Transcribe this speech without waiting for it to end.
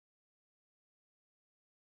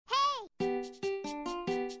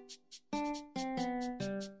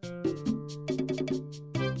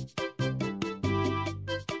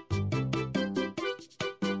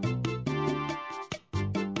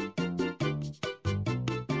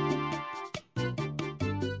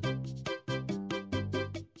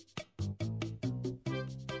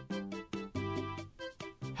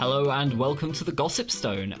Hello and welcome to The Gossip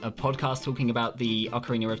Stone, a podcast talking about the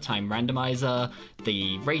Ocarina of Time randomizer,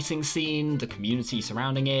 the racing scene, the community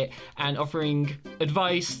surrounding it, and offering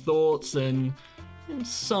advice, thoughts, and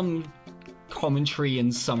some commentary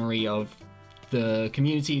and summary of the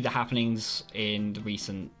community, the happenings in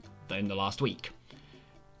the last week.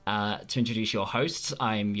 To introduce your hosts,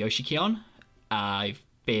 I'm Yoshi Kion. I've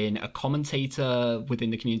been a commentator within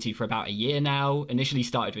the community for about a year now. Initially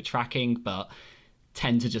started with tracking, but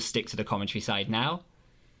tend to just stick to the commentary side now.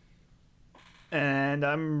 And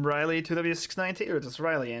I'm Riley, 2W690, or just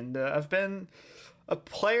Riley, and I've been a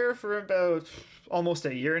player for about almost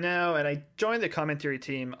a year now, and I joined the commentary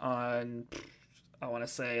team on, I want to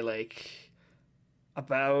say,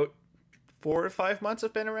 about 4 or 5 months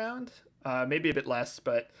I've been around. Maybe a bit less,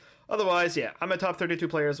 but otherwise, yeah, I'm a top 32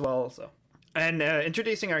 player as well, so. And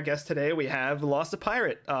introducing our guest today, we have Lost a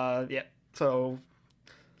Pirate. So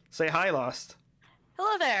say hi, Lost.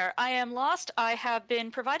 Hello there, I am Lost. I have been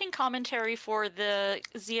providing commentary for the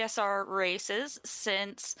ZSR races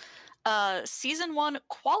since Season 1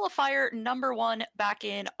 Qualifier number 1 back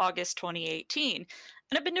in August 2018.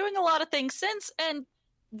 And I've been doing a lot of things since, and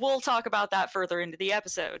we'll talk about that further into the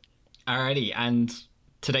episode. Alrighty, and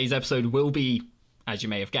today's episode will be, as you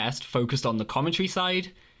may have guessed, focused on the commentary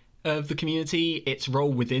side of the community, its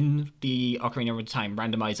role within the Ocarina of Time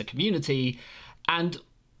randomizer community, and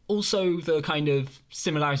also the kind of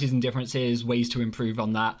similarities and differences, ways to improve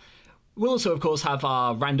on that. We'll also, of course, have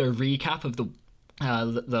our rando recap of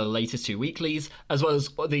the latest 2 weeklies, as well as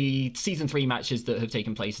the Season 3 matches that have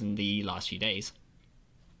taken place in the last few days.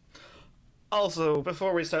 Also,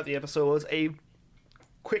 before we start the episode, a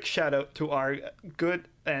quick shout out to our good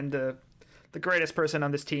and the greatest person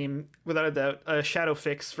on this team, without a doubt,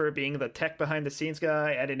 Shadowfix, for being the tech behind the scenes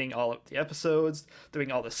guy, editing all of the episodes,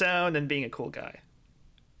 doing all the sound, and being a cool guy.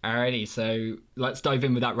 Alrighty, so let's dive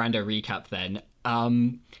in with that rando recap then.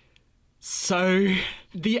 So,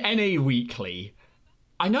 the NA Weekly.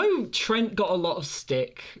 I know Trent got a lot of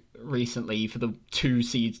stick recently for the 2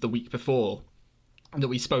 seeds the week before that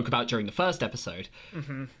we spoke about during the first episode.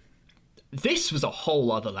 Mm-hmm. This was a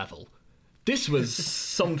whole other level. This was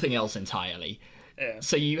something else entirely. Yeah.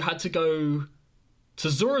 So you had to go to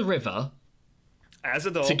Zora River as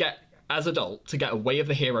adult to get a Way of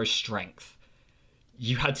the Hero strength.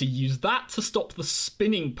 You had to use that to stop the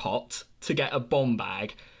spinning pot to get a bomb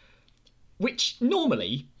bag, which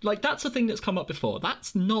normally, that's a thing that's come up before.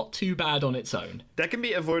 That's not too bad on its own. That can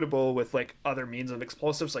be avoidable with, other means of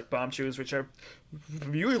explosives, like bomb chews, which are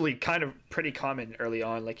usually kind of pretty common early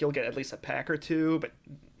on. You'll get at least a pack or two, but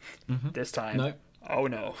this time, no. Oh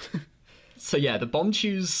no. So yeah, the bomb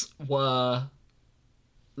chews were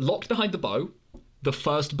locked behind the bow. The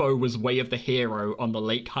first bow was Way of the Hero on the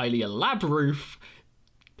Lake Hylia lab roof.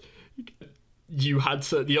 You had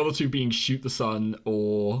the other two being Shoot the Sun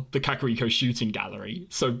or the Kakariko Shooting Gallery,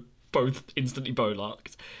 so both instantly bow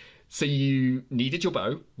locked. So you needed your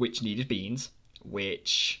bow, which needed beans,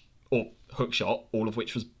 or hookshot, all of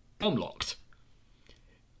which was bomb locked.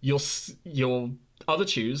 Your other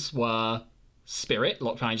chews were Spirit,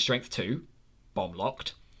 locked behind Strength 2, bomb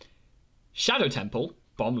locked. Shadow Temple,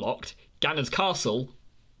 bomb locked. Ganon's Castle,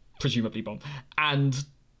 presumably bomb, and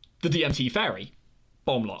the DMT Ferry,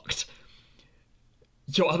 bomb locked.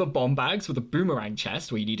 Your other bomb bags were the Boomerang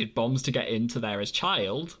chest, where you needed bombs to get into there as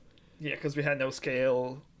child. Yeah, because we had no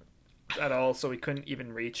scale at all, so we couldn't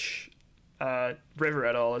even reach River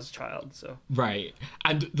at all as a child. So right,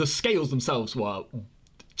 and the scales themselves were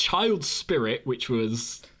Child Spirit, which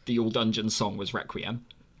was the All Dungeon song, was Requiem.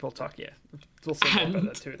 We'll talk, yeah. We'll say more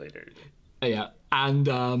about that too later. Yeah, and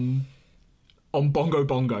on Bongo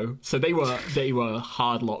Bongo, so they were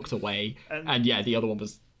hard locked away, and yeah, the other one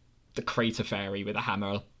was the Crater Fairy with a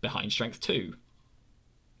hammer behind Strength 2.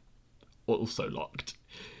 Also locked.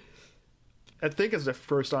 I think it's the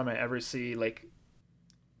first time I ever see,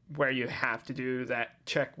 where you have to do that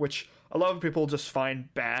check, which a lot of people just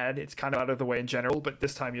find bad. It's kind of out of the way in general, but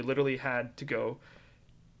this time you literally had to go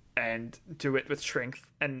and do it with Strength,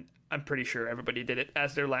 and I'm pretty sure everybody did it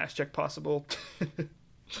as their last check possible.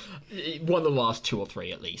 One of the last 2 or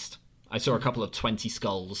 3, at least. I saw a couple of 20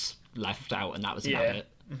 skulls left out, and that was about it.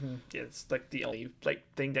 Mm-hmm. Yeah, it's the only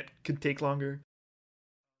thing that could take longer.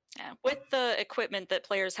 Yeah, with the equipment that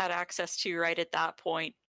players had access to right at that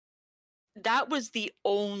point, that was the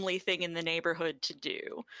only thing in the neighborhood to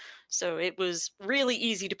do. So it was really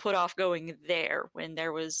easy to put off going there when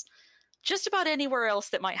there was just about anywhere else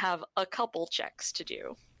that might have a couple checks to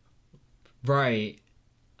do. Right.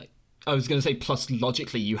 I was going to say, plus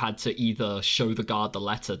logically you had to either show the guard the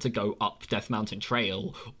letter to go up Death Mountain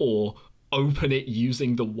Trail or open it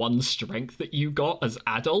using the one strength that you got as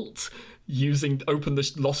adult, open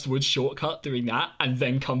the Lost Woods shortcut doing that, and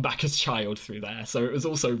then come back as child through there. So it was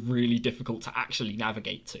also really difficult to actually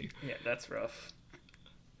navigate to. Yeah, that's rough.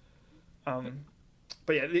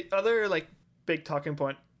 But yeah, the other like big talking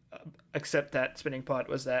point, except that spinning pot,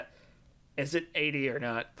 was that is it 80 or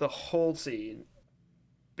not? The whole scene,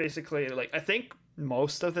 basically, like I think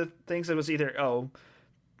most of the things it was either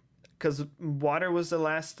because water was the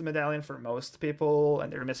last medallion for most people,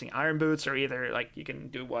 and they were missing iron boots, or either like you can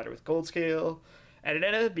do water with gold scale, and it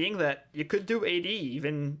ended up being that you could do AD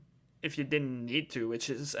even if you didn't need to, which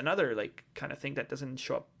is another like kind of thing that doesn't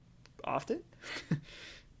show up often.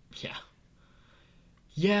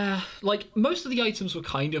 Yeah, like most of the items were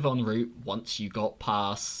kind of en route once you got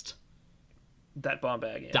past that bomb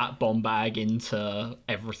bag. Yeah. That bomb bag into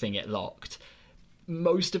everything it locked.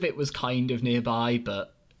 Most of it was kind of nearby,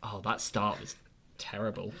 but that start was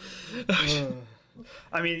terrible.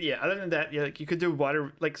 I mean, yeah, other than that, yeah, like you could do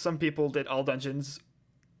water, like some people did all dungeons,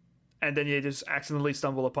 and then you just accidentally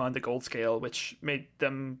stumble upon the gold scale, which made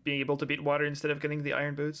them being able to beat water instead of getting the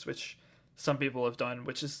iron boots, which some people have done,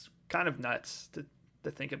 which is kind of nuts to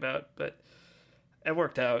think about, but it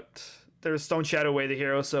worked out. There was Stone Shadow Way the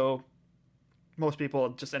hero, so most people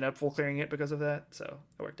just end up full clearing it because of that, so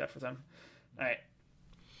it worked out for them. Alright.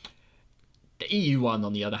 The EU one,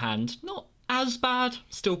 on the other hand, not as bad,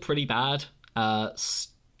 still pretty bad.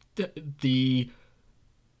 The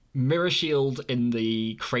mirror shield in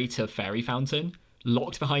the crater fairy fountain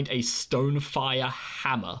locked behind a stone fire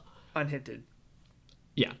hammer. Unhinted.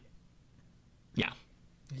 Yeah.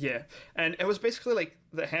 Yeah, and it was basically like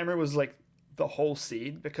the hammer was like the whole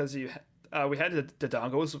seed, because we had the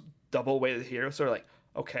Dodongos double weighted hero, so we're like,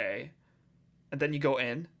 okay, and then you go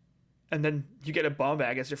in, and then you get a bomb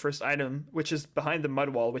bag as your first item, which is behind the mud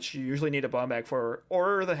wall, which you usually need a bomb bag for,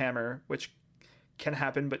 or the hammer, which can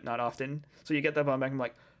happen but not often. So you get that bomb bag, and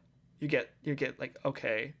like you get like,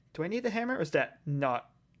 okay, do I need the hammer, or is that not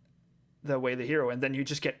the way the hero? And then you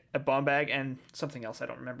just get a bomb bag and something else, I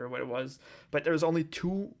don't remember what it was, but there was only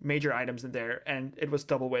 2 major items in there, and it was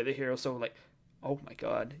double way the hero, so like, oh my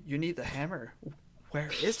god, you need the hammer,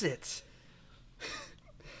 where is it?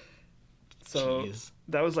 So Jeez.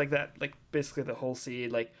 That was like that, like basically the whole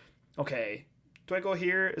seed, like, okay, do I go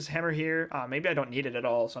here, is hammer here, maybe I don't need it at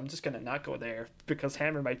all, so I'm just gonna not go there because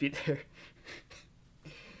hammer might be there.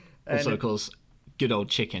 Also, of course, good old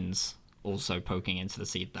chickens also poking into the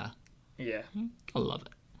seed there. Yeah. I love it.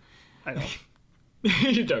 I know.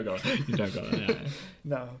 You don't go. Yeah.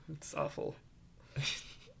 No, it's awful.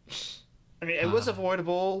 I mean, it was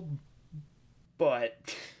avoidable,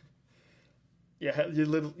 but yeah,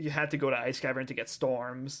 you had to go to Ice Cavern to get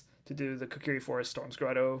Storms to do the Kokiri Forest Storms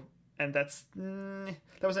Grotto, and that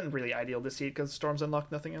wasn't really ideal to see because Storms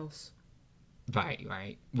unlocked nothing else.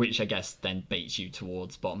 Right. Which I guess then baits you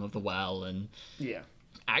towards bottom of the well, and yeah.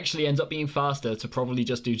 Actually ends up being faster to probably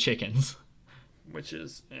just do chickens. Which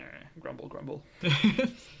is, grumble.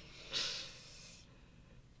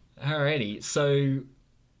 Alrighty, so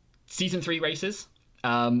Season 3 races.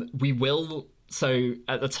 So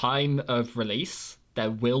at the time of release,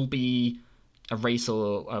 there will be a race,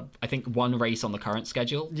 or I think one race on the current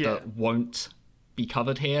schedule that won't be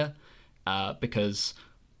covered here, because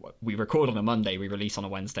we record on a Monday, we release on a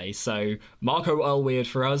Wednesday. So Marco Earlweird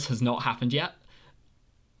for us has not happened yet.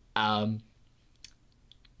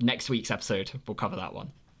 Next week's episode will cover that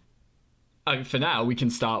one. For now, we can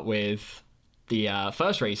start with the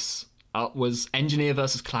first race up was Engineer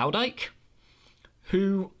versus Cloudike,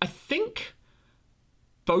 who I think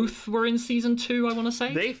both were in Season 2, I want to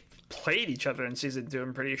say. They played each other in Season 2,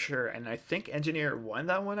 I'm pretty sure, and I think Engineer won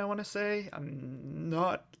that one, I want to say. I'm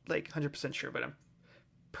not, 100% sure, but I'm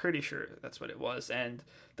pretty sure that's what it was, and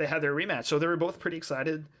they had their rematch, so they were both pretty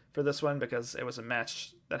excited for this one because it was a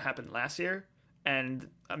match that happened last year, and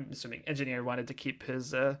I'm assuming Engineer wanted to keep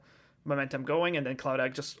his momentum going, and then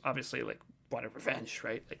Cloudike just obviously wanted revenge,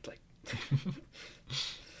 right?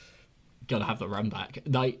 Gotta have the run back.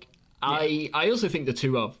 I also think the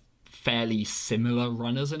two are fairly similar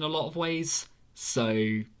runners in a lot of ways,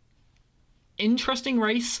 so interesting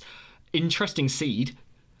race, interesting seed.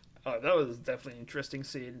 Oh, that was definitely an interesting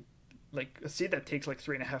seed. A seed that takes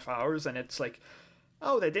 3.5 hours, and it's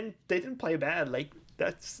they didn't play bad.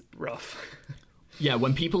 That's rough. Yeah,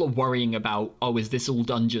 when people are worrying about, is this all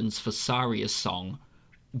dungeons for Saria's song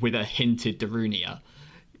with a hinted Darunia,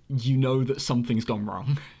 you know that something's gone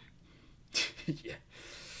wrong. Yeah.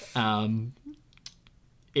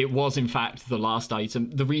 It was, in fact, the last item.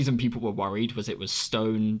 The reason people were worried was it was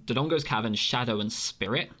Stone, Dodongo's Cavern, Shadow, and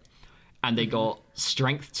Spirit, and they got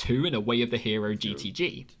Strength 2 in a Way of the Hero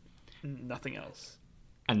GTG. nothing else.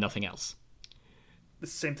 And nothing else. The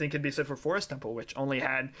same thing could be said for Forest Temple, which only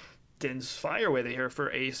had Din's Fire Way the Hero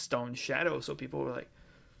for a Stone Shadow. So people were like,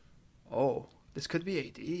 oh, this could be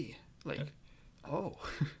AD. Like, oh.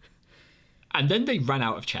 And then they ran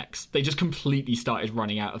out of checks. They just completely started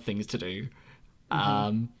running out of things to do.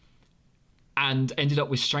 And ended up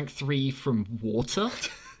with Strength 3 from Water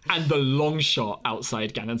and the long shot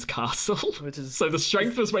outside Ganon's castle. So the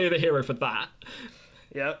Strength was Way of the Hero for that.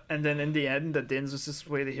 Yeah, and then in the end, the Din's was just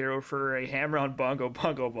Way the Hero for a hammer on Bongo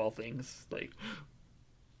of all things. Like,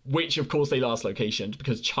 which, of course, they last locationed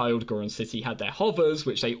because Child Goron City had their hovers,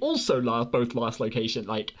 which they also both last location.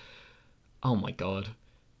 Like, oh my god.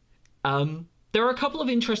 There are a couple of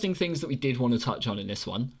interesting things that we did want to touch on in this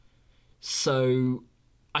one. So,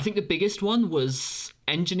 I think the biggest one was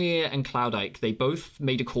Engineer and Cloudike. They both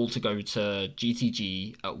made a call to go to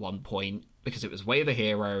GTG at one point because it was Way of the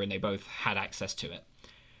Hero and they both had access to it.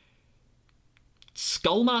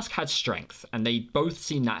 Skullmask had Strength, and they'd both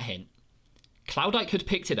seen that hint. Cloudike had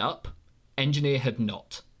picked it up, Engineer had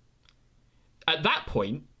not. At that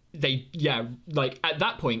point,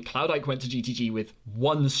 Cloudike went to GTG with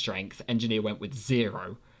 1 Strength, Engineer went with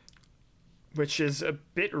 0. Which is a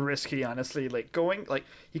bit risky, honestly.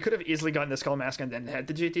 He could have easily gotten the Skullmask and then head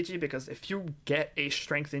to GTG, because if you get a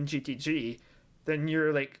Strength in GTG, then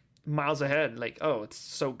you're, miles ahead. Oh, it's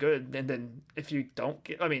so good. And then if you don't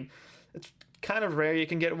get... it's kind of rare you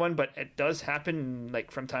can get one, but it does happen,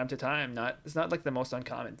 from time to time. It's not, the most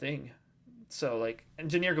uncommon thing. So,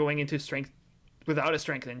 Engineer going into Strength without a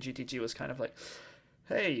Strength in GTG was kind of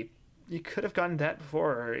hey, you could have gotten that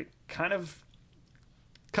before. Kind of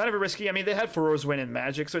a risky. They had Furor's Win in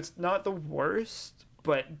Magic, so it's not the worst,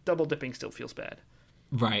 but double dipping still feels bad.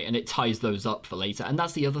 Right, and it ties those up for later. And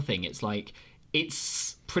that's the other thing. It's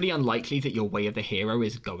it's pretty unlikely that your Way of the Hero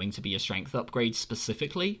is going to be a Strength upgrade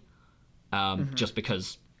specifically, just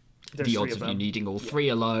because the odds of you needing all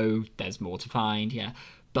 3 are low. There's more to find,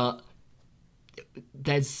 but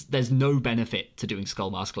there's no benefit to doing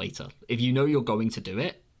Skullmask later. If you know you're going to do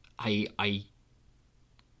it,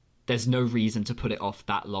 there's no reason to put it off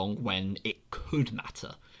that long when it could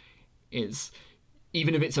matter.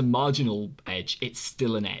 Even if it's a marginal edge, it's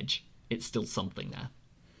still an edge. It's still something there.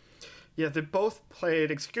 Yeah, they both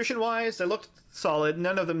played execution-wise. They looked solid.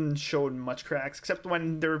 None of them showed much cracks, except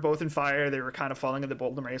when they were both in fire. They were kind of falling in the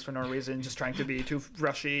Bolden race for no reason, just trying to be too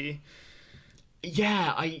rushy.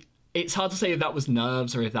 Yeah, it's hard to say if that was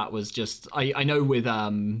nerves or if that was just... I know with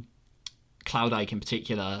Cloudike in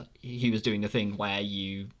particular, he was doing the thing where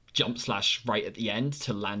you jump slash right at the end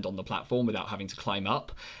to land on the platform without having to climb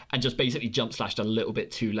up, and just basically jump slashed a little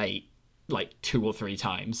bit too late, 2 or 3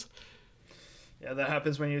 times. Yeah, that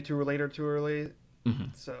happens when you're too late or too early. Mm-hmm.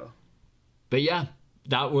 So, but yeah,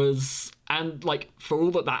 that was, and for all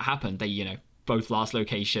that happened, they both last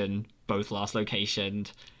locationed.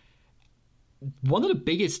 One of the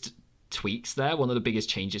biggest tweaks there, one of the biggest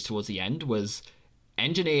changes towards the end was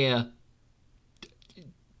Engineer.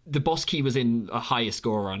 The boss key was in a higher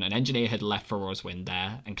score run, and Engineer had left Furor's Win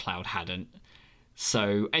there, and Cloud hadn't.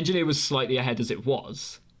 So Engineer was slightly ahead as it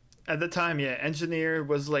was. At the time, yeah, Engineer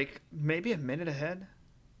was maybe a minute ahead.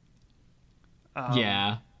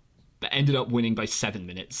 Yeah, but ended up winning by 7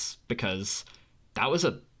 minutes because that was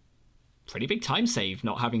a pretty big time save,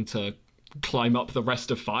 not having to climb up the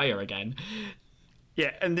rest of fire again.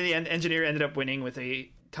 Yeah, and in the end, Engineer ended up winning with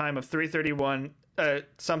a time of 3:31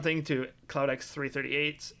 something to Cloudike's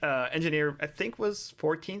 3:38. Engineer, I think, was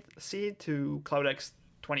 14th seed to Cloudike's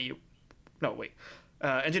 20. No, wait.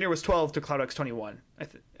 Engineer was 12 to Cloudike's 21.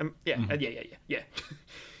 Yeah.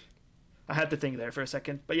 I had to think there for a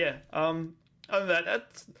second, but yeah. Other than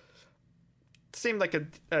that seemed like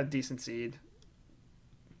a decent seed.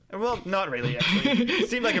 Well, not really, actually. It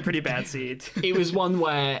seemed like a pretty bad seed. It was one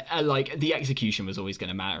where, the execution was always going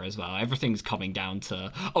to matter as well. Everything's coming down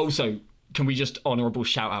to... Also, can we just honourable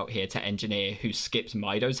shout out here to Engineer, who skipped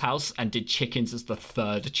Mido's house and did chickens as the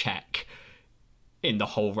 3rd check in the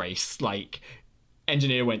whole race.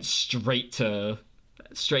 Engineer went straight to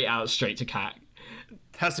Cat.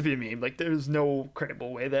 Has to be a meme. There's no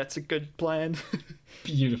credible way that's a good plan.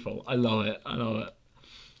 Beautiful. I love it.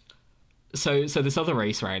 So this other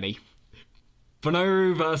race, Riley.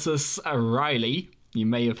 Bonoru versus Riley. You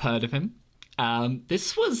may have heard of him.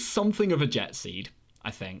 This was something of a jet seed,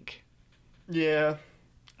 I think. Yeah,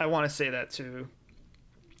 I want to say that too.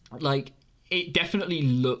 It definitely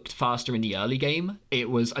looked faster in the early game. It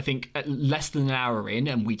was, I think, less than an hour in,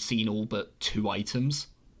 and we'd seen all but 2 items.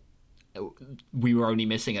 We were only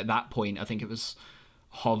missing at that point, I think it was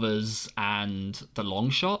Hovers and the long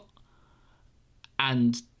shot.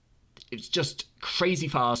 And it's just crazy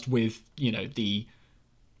fast with, you know, the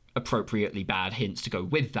appropriately bad hints to go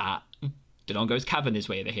with that. Dodongo's Cavern is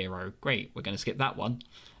Way of the Hero. Great, we're going to skip that one.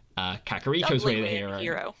 Kakariko's Way of the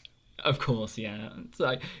Hero. Of course, yeah. It's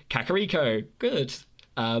like, Kakariko, good.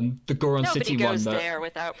 The Goron City one. Nobody goes there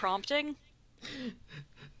without prompting.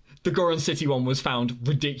 The Goron City one was found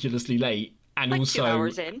ridiculously late, and like also 2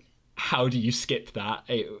 hours in. How do you skip that?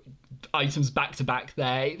 Items back to back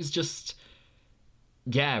there. It was just,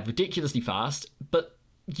 yeah, ridiculously fast. But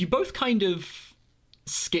you both kind of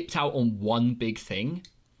skipped out on one big thing.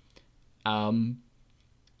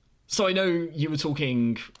 So I know you were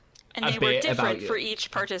talking and a they were bit different about for each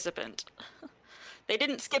participant. They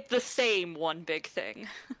didn't skip the same one big thing.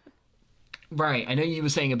 Right, I know you were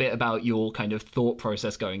saying a bit about your kind of thought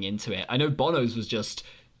process going into it. I know Bono's was just,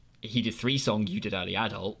 he did 3 song, you did early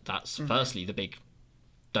adult. That's firstly the big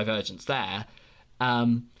divergence there.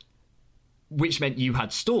 Which meant you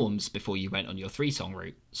had Storms before you went on your 3 song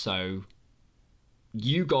route. So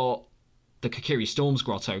you got the Kokiri Storms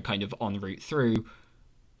Grotto kind of en route through.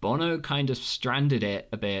 Bono kind of stranded it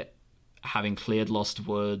a bit, having cleared Lost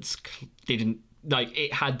Woods, didn't, like,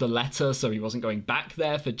 it had the letter, so he wasn't going back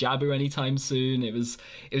there for Jabu anytime soon. It was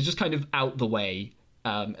just kind of out the way.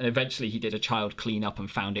 And eventually he did a child cleanup and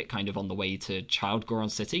found it kind of on the way to Child Goron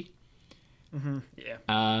City.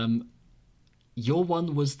 Yeah. Your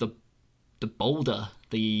one was the boulder,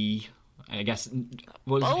 I guess...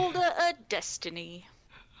 Boulder of Destiny.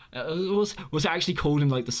 Was it actually called in,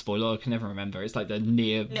 like, the spoiler? I can never remember. It's like the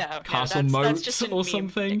near Castle that's Moat just a or meme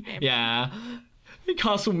something. nickname. Yeah.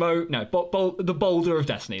 Castle Moat. No, the Boulder of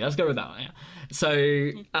Destiny. Let's go with that one, yeah.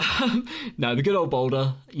 So, no, the good old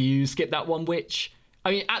Boulder. You skipped that one, which...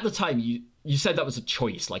 I mean, at the time, you said that was a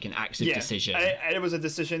choice, like an active decision. It was a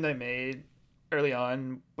decision I made early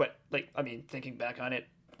on, but, like, I mean, thinking back on it,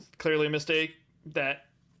 clearly a mistake that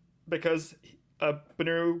because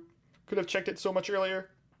Banu could have checked it so much earlier.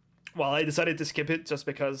 Well, I decided to skip it just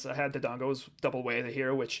because I had Dodongo's Double Way of the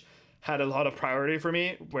Hero, which had a lot of priority for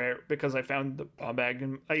me, because I found the bomb bag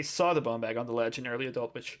and I saw the bomb bag on the ledge in early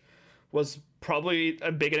adult, which was probably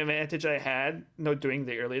a big advantage I had, doing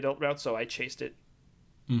the early adult route, so I chased it.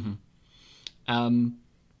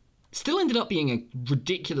 Still ended up being a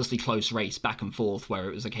ridiculously close race back and forth, where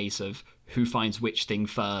it was a case of who finds which thing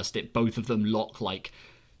first. Both of them lock like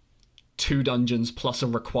 2 dungeons plus a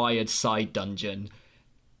required side dungeon.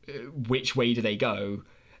 Which way do they go?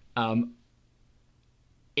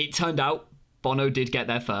 It turned out Bono did get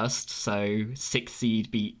there first, so 6th seed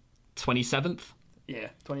beat 27th. Yeah,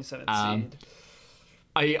 27th seed.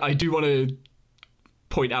 I do want to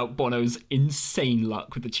point out Bono's insane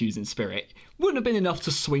luck with the Choosing Spirit. Wouldn't have been enough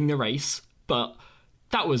to swing the race, but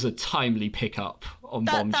that was a timely pickup on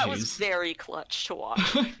Bomb That Choose. was very clutch to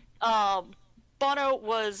watch. Bono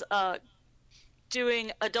was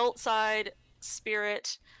doing adult side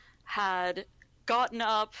Spirit, had gotten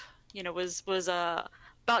up, was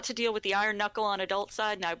about to deal with the Iron Knuckle on adult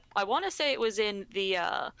side, and I want to say it was in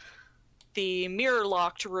the mirror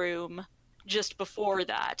locked room just before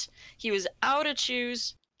that. He was out of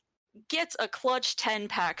Choose, gets a clutch 10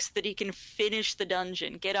 pack so that he can finish the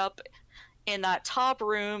dungeon, get up in that top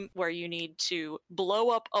room where you need to blow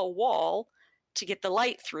up a wall to get the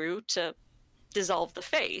light through to dissolve the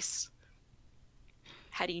face.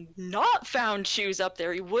 Had he not found Choose up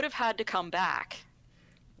there, he would have had to come back.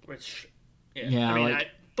 Which, yeah, I mean,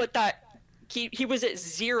 but that he was at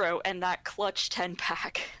 0 and that clutch 10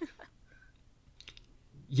 pack.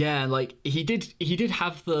 Yeah, like he did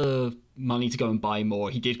have the money to go and buy more.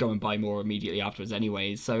 He did go and buy more immediately afterwards,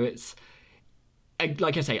 anyways. So it's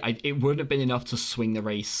like I say, it wouldn't have been enough to swing the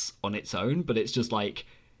race on its own. But it's just like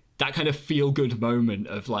that kind of feel good moment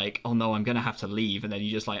of like, oh no, I'm gonna have to leave, and then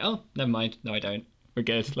you're just like, oh, never mind, no, I don't. We're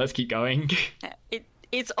good. Let's keep going.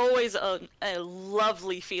 It's always a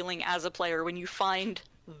lovely feeling as a player when you find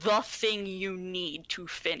the thing you need to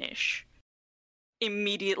finish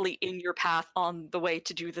immediately in your path on the way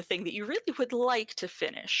to do the thing that you really would like to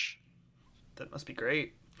finish. That must be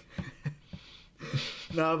great.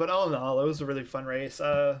 No, but all in all, it was a really fun race.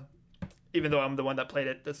 Even though I'm the one that played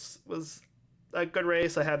it, this was a good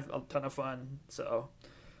race. I had a ton of fun. So,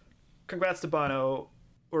 congrats to Bono,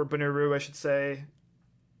 or Banuru, I should say.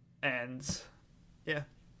 And yeah,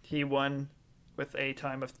 he won with a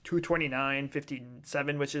time of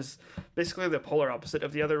 2:29.57, which is basically the polar opposite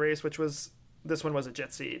of the other race, which was, this one was a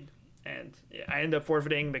jet seed. And yeah, I ended up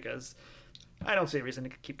forfeiting because I don't see a reason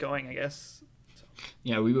to keep going, I guess. So.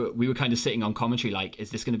 Yeah, we were kind of sitting on commentary like,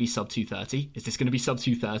 is this going to be sub 230? Is this going to be sub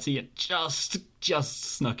 230? And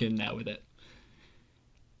just snuck in there with it.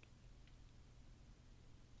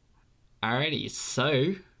 Alrighty,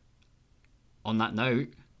 so on that note,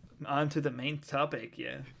 On to the main topic,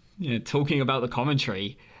 yeah. Talking about the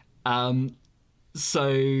commentary.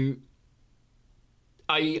 So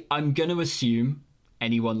I'm going to assume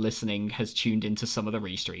anyone listening has tuned into some of the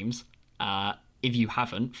restreams. If you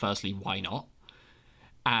haven't, firstly, why not?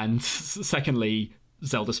 And secondly,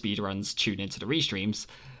 Zelda speedruns tune into the restreams.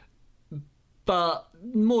 But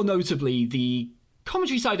more notably, the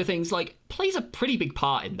commentary side of things plays a pretty big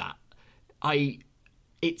part in that.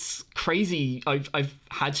 It's crazy. I've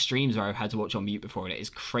had streams where I've had to watch on mute before, and it is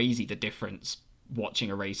crazy the difference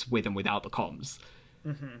watching a race with and without the comms.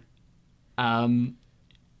 Mm-hmm.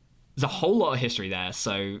 There's a whole lot of history there,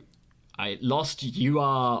 so Lost, you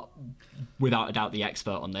are without a doubt the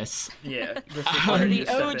expert on this. Yeah. One of the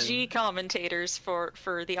OG commentators for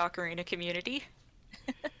the Ocarina community.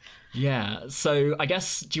 Yeah, so I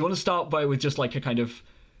guess, do you want to start with just a kind of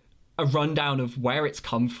a rundown of where it's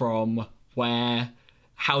come from,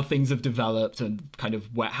 how things have developed, and kind of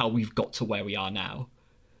how we've got to where we are now?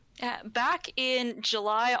 Back in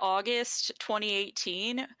July, August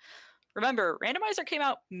 2018, remember, Randomizer came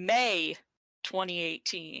out May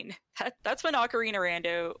 2018. That's when Ocarina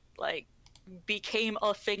Rando became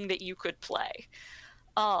a thing that you could play.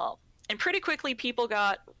 And pretty quickly people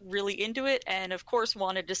got really into it and of course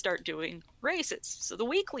wanted to start doing races. So the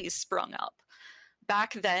weeklies sprung up.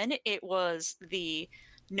 Back then it was the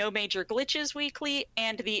No Major Glitches weekly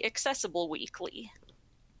and the Accessible weekly.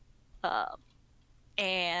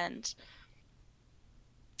 And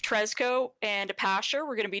Trezco and Apasher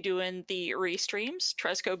were going to be doing the restreams.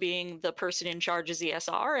 Trezco being the person in charge of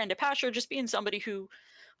ZSR, and Apasher just being somebody who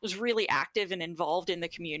was really active and involved in the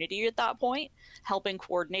community at that point, helping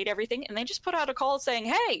coordinate everything. And they just put out a call saying,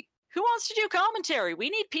 hey, who wants to do commentary? We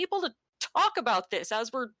need people to talk about this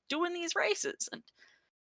as we're doing these races. And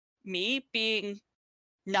me, being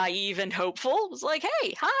naive and hopeful, was like,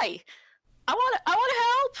 hey, hi, I want to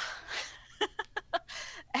help.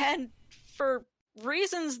 And for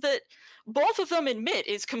reasons that both of them admit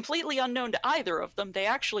is completely unknown to either of them, they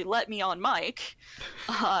actually let me on mic,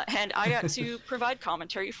 and I got to provide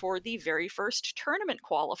commentary for the very first tournament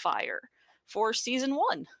qualifier for Season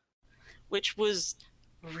 1, which was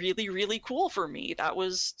really, really cool for me. That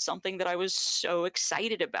was something that I was so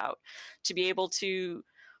excited about, to be able to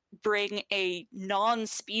bring a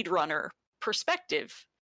non-speedrunner perspective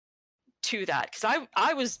to that, because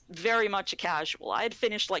I was very much a casual. I had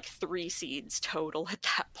finished 3 seeds total at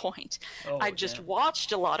that point. I'd just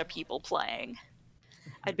watched a lot of people playing.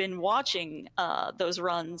 I'd been watching those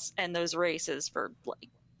runs and those races for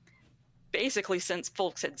basically since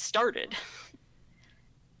folks had started.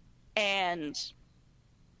 And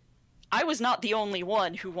I was not the only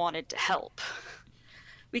one who wanted to help.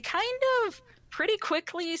 We kind of pretty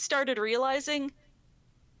quickly started realizing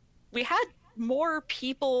we had more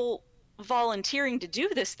people volunteering to do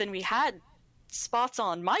this than we had spots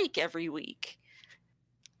on mic every week.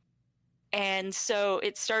 And so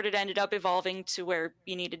it ended up evolving to where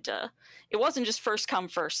you needed to, it wasn't just first come,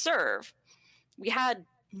 first serve. We had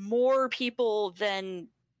more people than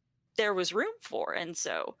there was room for. And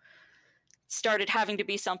so it started having to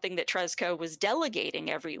be something that Trezco was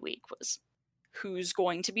delegating every week, was who's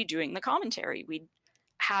going to be doing the commentary. We'd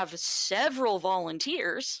have several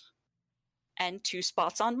volunteers and 2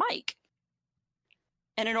 spots on mic.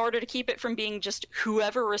 And in order to keep it from being just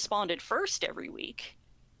whoever responded first every week,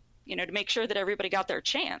 to make sure that everybody got their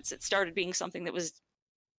chance, it started being something that was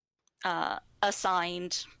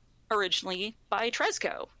assigned originally by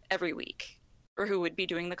Trezco every week, or who would be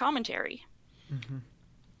doing the commentary. Mm-hmm.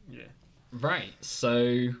 Yeah. Right.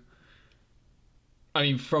 So, I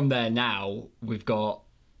mean, from there now, we've got...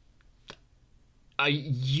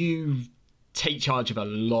 you take charge of a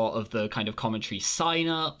lot of the kind of commentary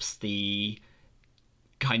sign-ups, the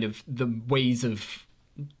kind of the ways of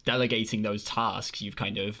delegating those tasks. You've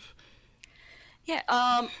kind of... Yeah,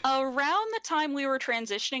 around the time we were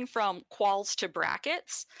transitioning from quals to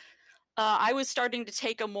brackets, I was starting to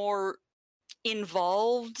take a more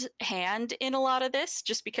involved hand in a lot of this,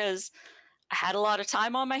 just because I had a lot of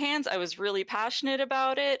time on my hands. I was really passionate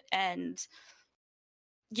about it, and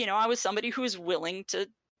I was somebody who was willing to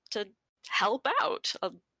help out.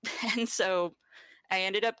 And so I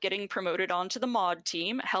ended up getting promoted onto the mod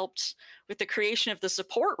team, helped with the creation of the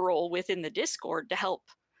support role within the Discord to help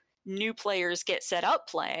new players get set up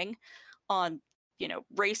playing on,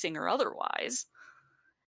 racing or otherwise,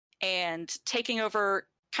 and taking over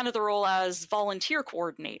kind of the role as volunteer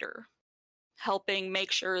coordinator, helping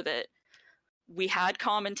make sure that we had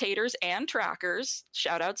commentators and trackers.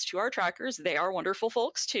 Shout outs to our trackers. They are wonderful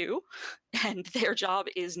folks too, and their job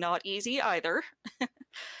is not easy either.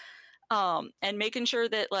 And making sure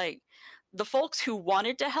that the folks who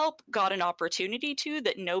wanted to help got an opportunity to,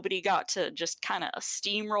 that nobody got to just kind of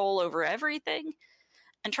steamroll over everything,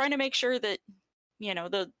 and trying to make sure that, you know,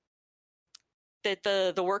 the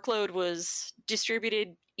workload was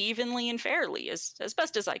distributed evenly and fairly as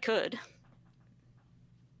best as I could.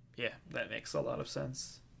 Yeah, that makes a lot of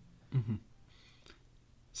sense. Mm-hmm.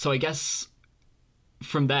 So I guess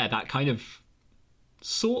from there, that kind of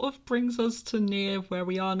sort of brings us to near where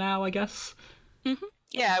we are now, I guess. Mm-hmm.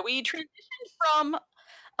 Yeah, we transitioned from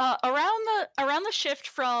around the shift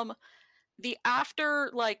from the after,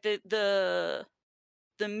 like the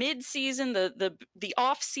mid season, the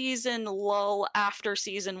off season lull after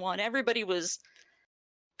season 1. Everybody was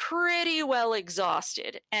pretty well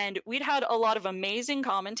exhausted, and we'd had a lot of amazing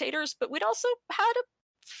commentators, but we'd also had a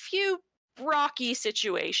few rocky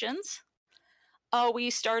situations. We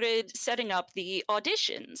started setting up the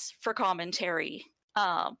auditions for commentary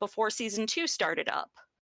before season 2 started up.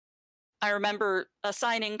 I remember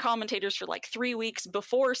assigning commentators for like 3 weeks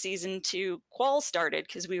before season 2 qual started,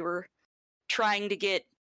 because we were trying to get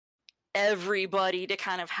everybody to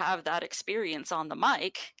kind of have that experience on the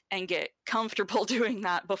mic and get comfortable doing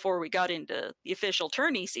that before we got into the official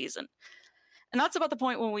tourney season. And that's about the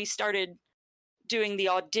point when we started doing the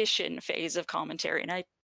audition phase of commentary. And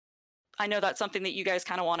I know that's something that you guys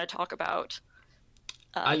kind of want to talk about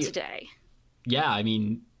today. Yeah, I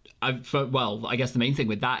mean, I guess the main thing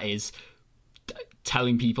with that is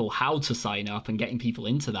telling people how to sign up and getting people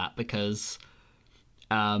into that, because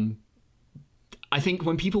I think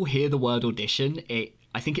when people hear the word audition,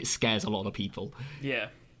 I think it scares a lot of people. Yeah.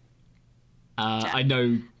 I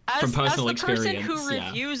know from personal experience. As the person who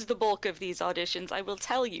reviews the bulk of these auditions, I will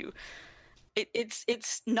tell you,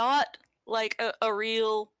 it's not like a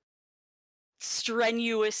real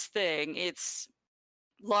strenuous thing. It's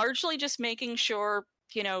largely just making sure,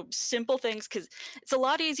 you know, simple things, because it's a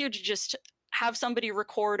lot easier to just have somebody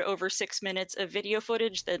record over 6 minutes of video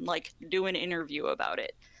footage than like do an interview about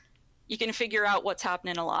it. You can figure out what's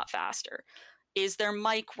happening a lot faster. Is their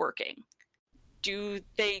mic working? Do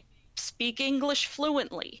they speak English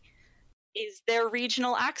fluently? Is their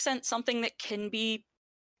regional accent something that can be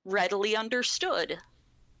readily understood?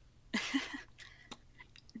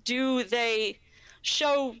 Do they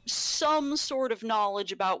show some sort of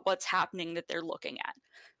knowledge about what's happening that they're looking at?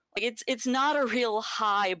 Like, it's not a real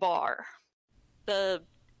high bar. The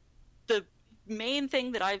main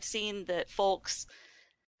thing that I've seen that folks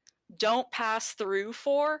don't pass through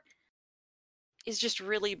for is just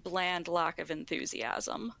really bland lack of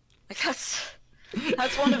enthusiasm. Like,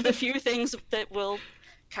 that's one of the few things that will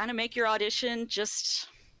kind of make your audition just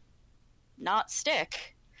not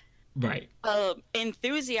stick. Right.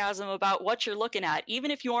 Enthusiasm about what you're looking at,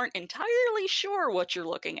 even if you aren't entirely sure what you're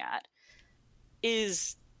looking at,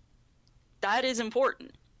 is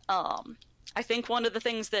important. I think one of the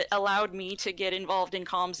things that allowed me to get involved in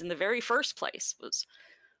comms in the very first place was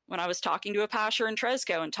when I was talking to Apasher and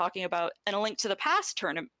Trezco and talking about A Link to the Past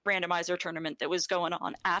randomizer tournament that was going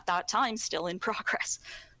on at that time, still in progress.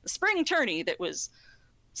 The spring tourney that was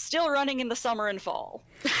still running in the summer and fall.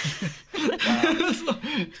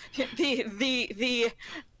 the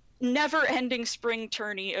never-ending spring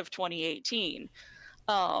tourney of 2018.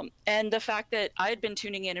 And the fact that I had been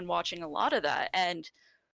tuning in and watching a lot of that, and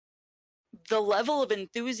the level of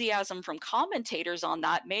enthusiasm from commentators on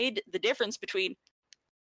that made the difference between,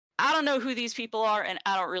 I don't know who these people are and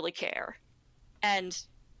I don't really care, and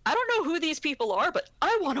I don't know who these people are, but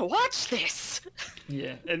I want to watch this.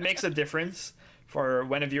 Yeah, it makes a difference for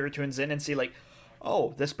when a viewer tunes in and see, like,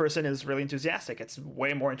 oh, this person is really enthusiastic. It's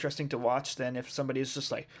way more interesting to watch than if somebody is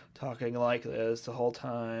just like talking like this the whole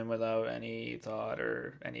time without any thought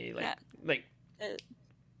or any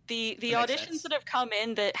the auditions that have come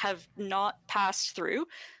in that have not passed through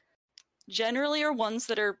generally are ones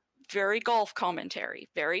that are very golf commentary,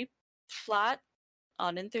 very flat,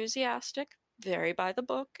 unenthusiastic, very by the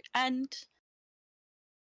book. And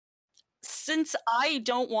since I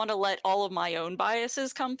don't want to let all of my own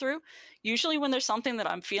biases come through, usually when there's something that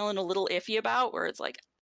I'm feeling a little iffy about, where it's like,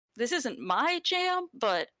 this isn't my jam,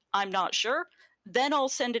 but I'm not sure, then I'll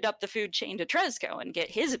send it up the food chain to Trezco and get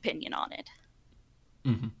his opinion on it.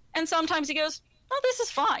 Mm-hmm. And sometimes he goes, oh, this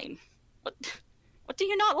is fine. What do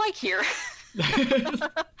you not like here?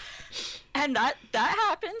 And that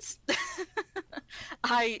happens.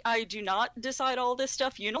 I do not decide all this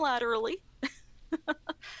stuff unilaterally.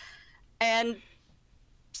 And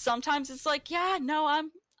sometimes it's like, yeah, no,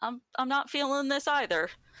 I'm not feeling this either.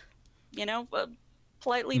 You know,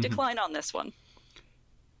 politely decline on this one.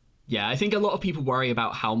 Yeah, I think a lot of people worry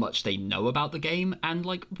about how much they know about the game, and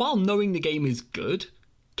like, while knowing the game is good,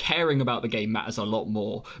 caring about the game matters a lot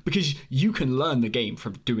more, because you can learn the game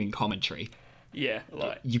from doing commentary. Yeah, a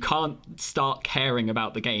lot. You can't start caring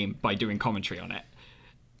about the game by doing commentary on it.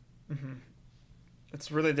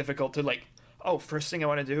 It's really difficult to like, oh, first thing I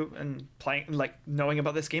want to do and playing, like, knowing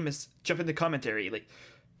about this game is jump into commentary. Like,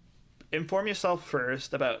 inform yourself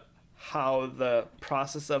first about how the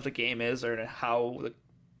process of the game is, or how the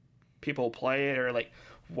people play it, or like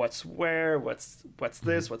what's where, what's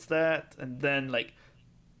this, what's that, and then like,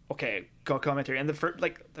 okay, go commentary. And the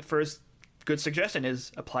first good suggestion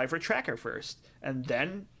is apply for tracker first, and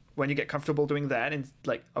then when you get comfortable doing that and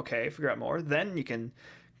like, okay, figure out more, then you can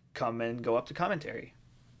come and go up to commentary.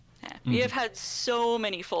 Yeah. We have had so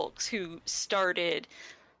many folks who started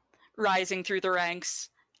rising through the ranks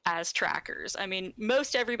as trackers. I mean,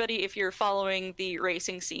 most everybody, if you're following the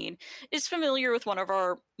racing scene, is familiar with one of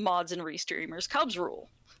our mods and restreamers, Cubs Rule.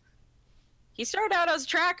 He started out as a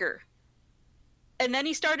tracker, and then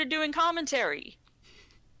he started doing commentary,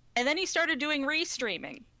 and then he started doing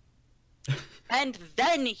restreaming, and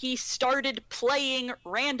then he started playing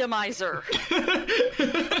randomizer.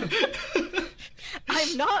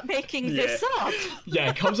 I'm not making this up.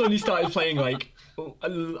 Yeah, Cubs only started playing like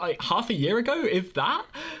half a year ago, if that.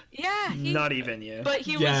 Yeah. Not even, yeah. But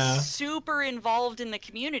he was super involved in the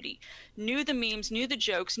community. Knew the memes, knew the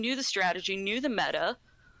jokes, knew the strategy, knew the meta,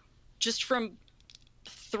 just from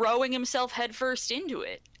throwing himself headfirst into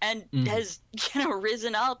it, and has,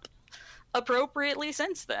 risen up appropriately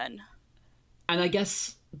since then. And I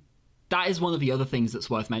guess that is one of the other things that's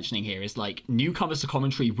worth mentioning here, is like, newcomers to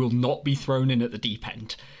commentary will not be thrown in at the deep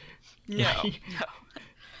end. No.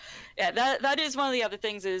 Yeah, that is one of the other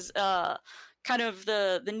things, is kind of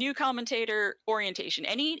the new commentator orientation.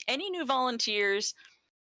 Any new volunteers,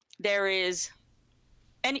 there is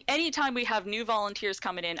any time we have new volunteers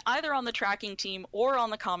coming in, either on the tracking team or on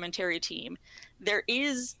the commentary team, there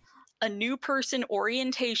is a new person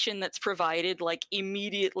orientation that's provided like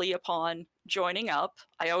immediately upon joining up.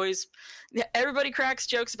 Everybody cracks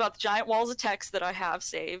jokes about the giant walls of text that I have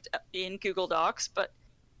saved in Google Docs, but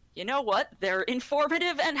you know what? They're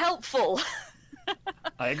informative and helpful.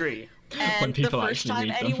 I agree. And the first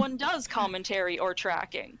time anyone does commentary or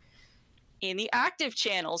tracking, in the active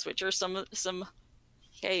channels, which are some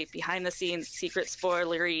behind the scenes secret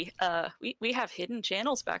spoilery, we have hidden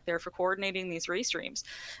channels back there for coordinating these restreams.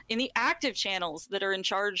 In the active channels that are in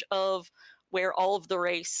charge of where all of the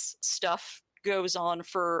race stuff goes on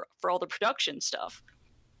for all the production stuff,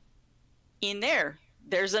 in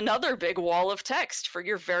there's another big wall of text for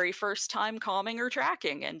your very first time calming or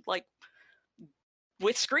tracking, and like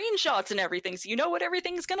with screenshots and everything, so you know what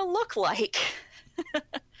everything's gonna look like.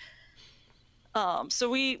 So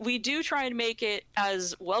we do try and make it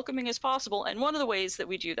as welcoming as possible, and one of the ways that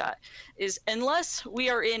we do that is, unless we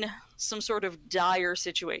are in some sort of dire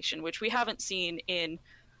situation, which we haven't seen in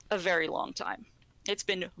a very long time. It's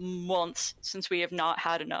been months since we have not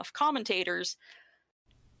had enough commentators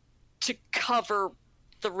to cover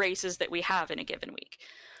the races that we have in a given week.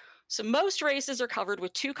 So most races are covered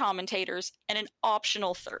with 2 commentators and an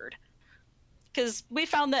optional third, because we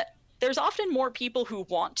found that there's often more people who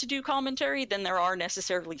want to do commentary than there are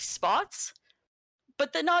necessarily spots,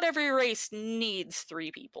 but that not every race needs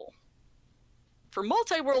 3 people. For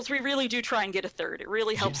multi-worlds, we really do try and get a third. It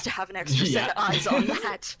really helps to have an extra set of eyes on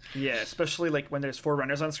that. Yeah, especially like when there's 4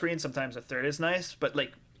 runners on screen, sometimes a third is nice, but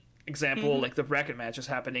like, example, like the bracket match is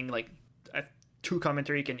happening, like 2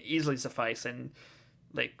 commentary can easily suffice, and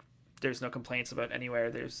like there's no complaints about anywhere.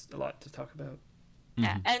 There's a lot to talk about.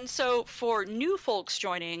 Yeah, and so for new folks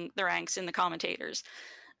joining the ranks in the commentators,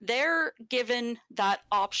 they're given that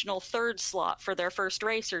optional third slot for their first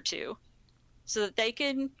race or 2, so that they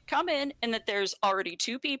can come in and that there's already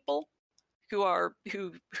 2 people who are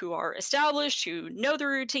established, who know the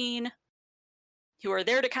routine, who are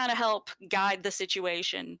there to kind of help guide the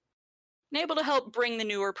situation, and able to help bring the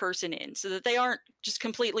newer person in so that they aren't just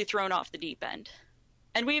completely thrown off the deep end.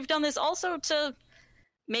 And we've done this also to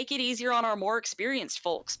make it easier on our more experienced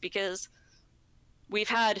folks, because we've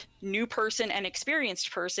had new person and experienced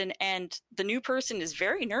person, and the new person is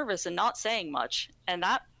very nervous and not saying much, and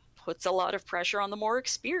that puts a lot of pressure on the more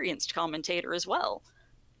experienced commentator as well.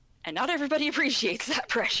 And not everybody appreciates that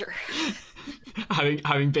pressure.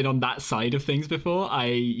 having been on that side of things before,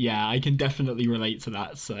 I can definitely relate to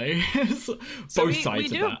that. So both sides. We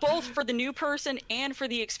do it both for the new person and for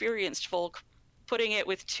the experienced folk, putting it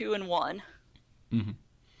with 2 and 1. Mm-hmm.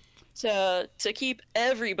 To keep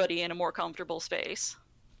everybody in a more comfortable space.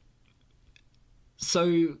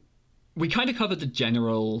 So we kind of covered the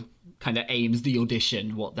general kind of aims, the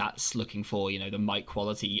audition, what that's looking for, the mic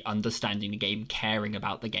quality, understanding the game, caring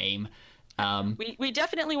about the game. We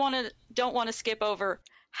definitely don't want to skip over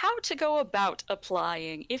how to go about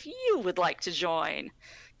applying if you would like to join,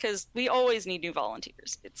 because we always need new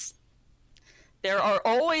volunteers. There are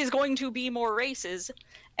always going to be more races,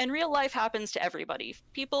 and real life happens to everybody.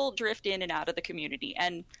 People drift in and out of the community,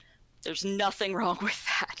 and there's nothing wrong with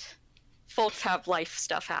that. Folks have life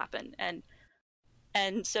stuff happen,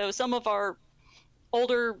 and so some of our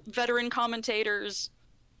older veteran commentators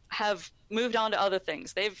have moved on to other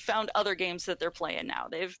things. They've found other games that they're playing now.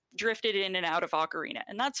 They've drifted in and out of Ocarina,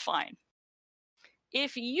 and that's fine.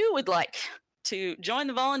 If you would like to join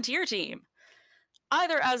the volunteer team,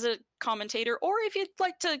 either as a commentator or if you'd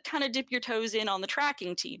like to kind of dip your toes in on the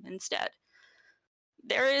tracking team instead,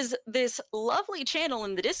 there is this lovely channel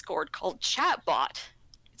in the Discord called Chatbot.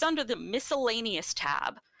 It's under the Miscellaneous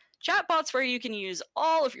tab. Chatbot's where you can use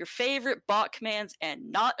all of your favorite bot commands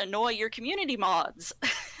and not annoy your community mods.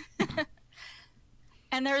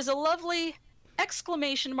 And there's a lovely !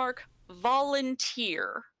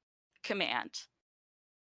 Volunteer command.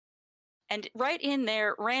 And right in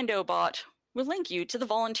there, RandoBot will link you to the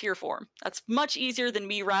volunteer form. That's much easier than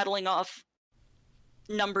me rattling off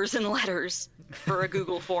numbers and letters for a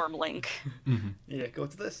Google form link. Yeah, go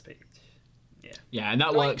to this page. Yeah, and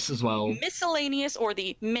that works as well. Miscellaneous, or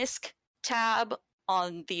the MISC tab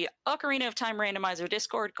on the Ocarina of Time Randomizer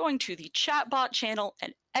Discord, going to the Chatbot channel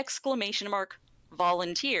and !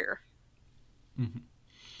 Volunteer.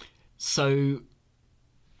 So,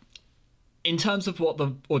 in terms of what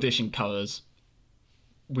the audition covers,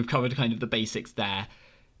 we've covered kind of the basics there.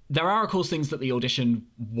 There are, of course, things that the audition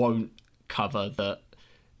won't cover that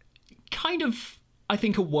kind of, I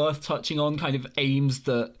think, are worth touching on, kind of aims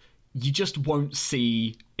that you just won't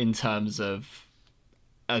see in terms of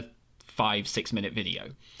a 5-6 minute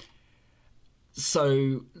video.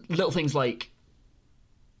 So, little things like...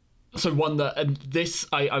 So one that, and this,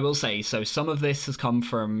 I will say, so some of this has come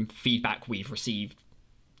from feedback we've received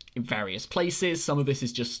in various places. Some of this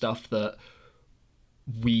is just stuff that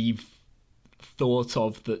we've thought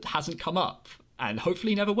of that hasn't come up, and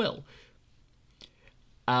hopefully never will.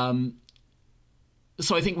 So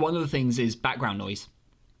I think one of the things is background noise.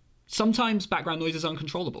 Sometimes background noise is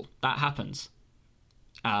uncontrollable. That happens.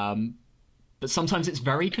 But sometimes it's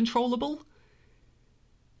very controllable.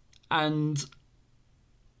 And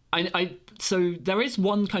so there is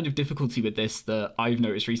one kind of difficulty with this that I've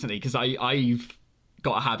noticed recently, because I've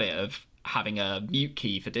got a habit of having a mute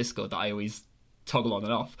key for Discord that I always toggle on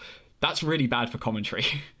and off. That's really bad for commentary.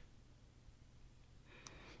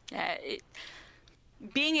 Yeah,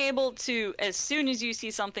 being able to, as soon as you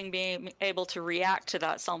see something, being able to react to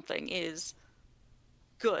that something is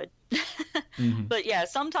good. But yeah,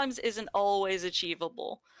 sometimes isn't always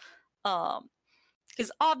achievable.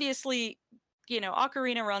 Because obviously,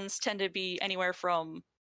 Ocarina runs tend to be anywhere from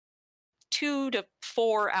 2 to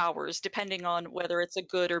 4 hours, depending on whether it's a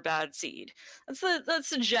good or bad seed. That's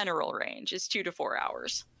the general range, is 2 to 4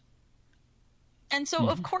 hours. And so,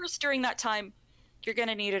 of course, during that time, you're going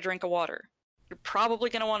to need a drink of water. You're probably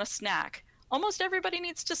going to want a snack. Almost everybody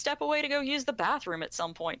needs to step away to go use the bathroom at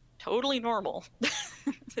some point. Totally normal.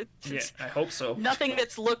 Yeah, I hope so. Nothing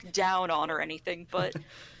that's looked down on or anything, but,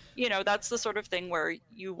 that's the sort of thing where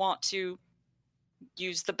you want to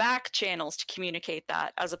use the back channels to communicate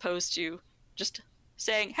that, as opposed to just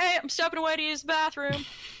saying, hey, I'm stepping away to use the bathroom.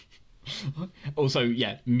 Also,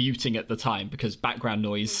 yeah, muting at the time, because background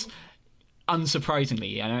noise,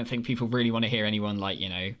 unsurprisingly, I don't think people really want to hear anyone,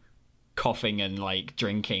 coughing and,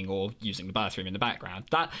 drinking or using the bathroom in the background.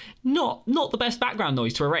 That, not the best background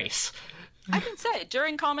noise to erase. I can say,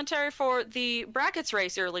 during commentary for the brackets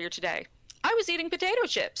race earlier today, I was eating potato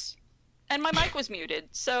chips. And my mic was muted,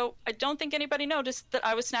 so I don't think anybody noticed that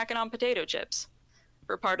I was snacking on potato chips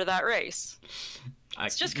for part of that race.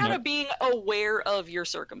 It's just kind of being aware of your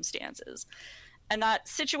circumstances. And that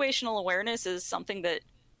situational awareness is something that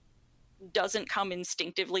doesn't come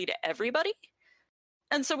instinctively to everybody.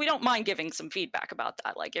 And so we don't mind giving some feedback about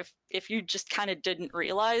that. If you just kind of didn't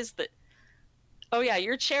realize that, oh yeah,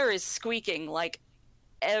 your chair is squeaking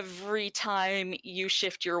every time you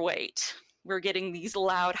shift your weight. We're getting these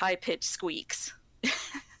loud, high-pitched squeaks.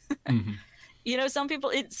 Some people,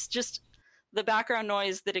 it's just the background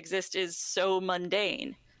noise that exists is so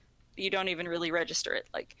mundane, you don't even really register it.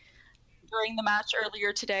 During the match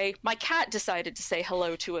earlier today, my cat decided to say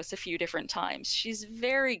hello to us a few different times. She's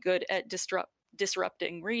very good at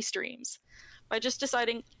disrupting restreams by just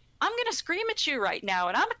deciding, I'm going to scream at you right now,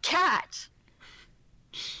 and I'm a cat.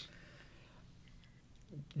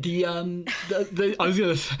 I was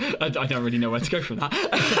gonna. I don't really know where to go from that.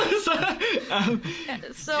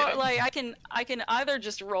 I can either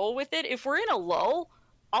just roll with it. If we're in a lull,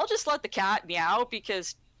 I'll just let the cat meow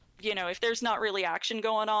because, if there's not really action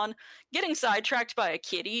going on, getting sidetracked by a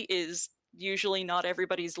kitty is usually not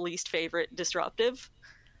everybody's least favorite disruptive.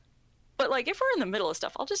 But like if we're in the middle of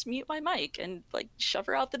stuff, I'll just mute my mic and like shove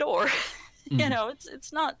her out the door.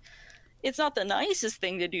 It's not the nicest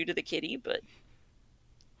thing to do to the kitty, but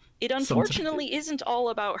it unfortunately isn't all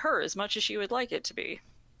about her as much as she would like it to be.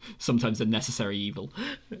 Sometimes a necessary evil.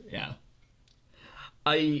 Yeah.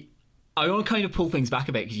 I want to kind of pull things back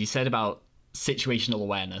a bit because you said about situational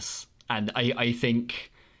awareness, and I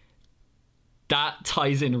think that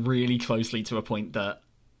ties in really closely to a point that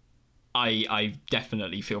I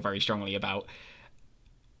definitely feel very strongly about.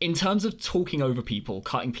 In terms of talking over people,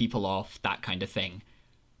 cutting people off, that kind of thing,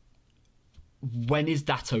 when is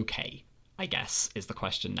that okay, I guess, is the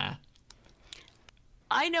question there.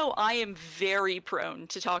 I know I am very prone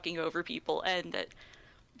to talking over people, and that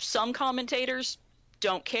some commentators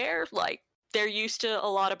don't care. Like, they're used to a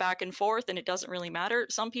lot of back and forth, and it doesn't really matter.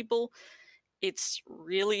 Some people, it's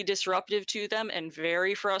really disruptive to them and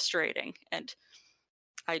very frustrating. And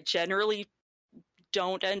I generally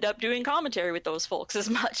don't end up doing commentary with those folks as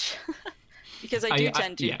much. Because I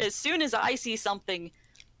tend to. Yeah. As soon as I see something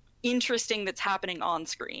interesting that's happening on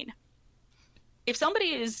screen, if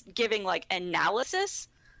somebody is giving like analysis,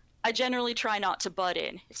 I generally try not to butt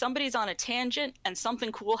in. If somebody's on a tangent and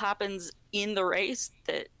something cool happens in the race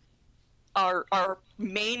that our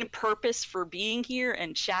main purpose for being here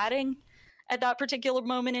and chatting at that particular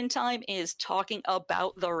moment in time is talking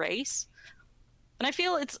about the race, and I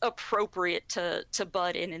feel it's appropriate to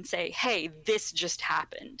butt in and say, hey, this just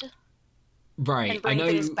happened. Right. And bring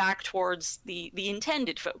things back towards the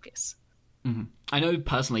intended focus. Mm-hmm. I know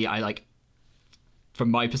personally, from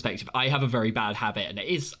my perspective, I have a very bad habit, and it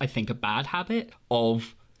is, I think, a bad habit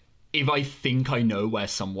of, if I think I know where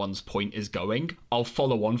someone's point is going, I'll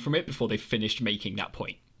follow on from it before they've finished making that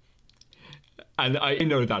point. And I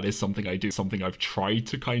know that is something I do, something I've tried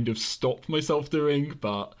to kind of stop myself doing,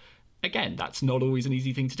 but again, that's not always an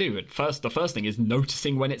easy thing to do. The first thing is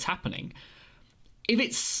noticing when it's happening. If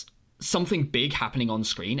it's something big happening on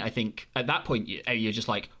screen, I think at that point you're just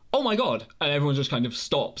like, oh my god, and everyone just kind of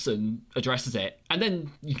stops and addresses it, and then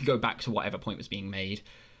you can go back to whatever point was being made.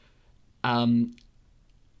 I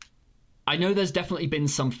know there's definitely been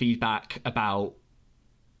some feedback about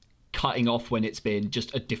cutting off when it's been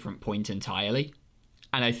just a different point entirely,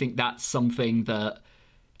 and I think that's something that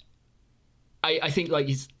I think, like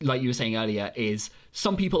you were saying earlier, is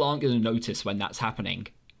some people aren't going to notice when that's happening,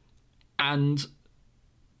 and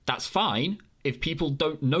that's fine. If people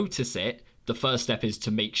don't notice it, the first step is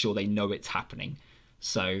to make sure they know it's happening.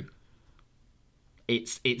 So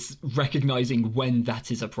it's recognizing when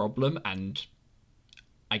that is a problem, and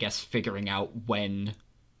I guess figuring out when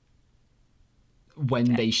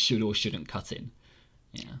they should or shouldn't cut in.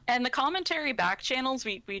 Yeah. And the commentary back channels,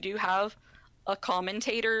 we do have a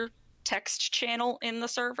commentator text channel in the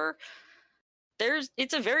server.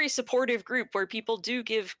 It's a very supportive group where people do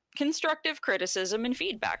give constructive criticism and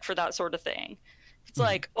feedback for that sort of thing. It's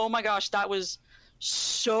like, oh my gosh, that was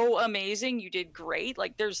so amazing, you did great.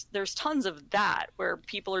 Like there's tons of that where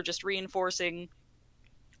people are just reinforcing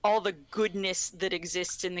all the goodness that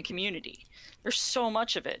exists in the community. There's so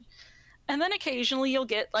much of it. And then occasionally you'll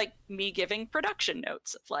get like me giving production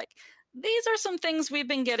notes of like, these are some things we've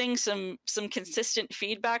been getting some consistent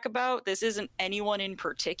feedback about. This isn't anyone in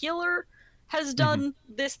particular has done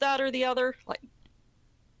this, that, or the other. Like,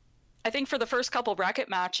 I think for the first couple bracket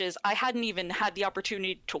matches, I hadn't even had the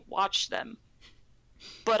opportunity to watch them,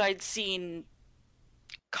 but I'd seen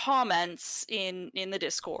comments in the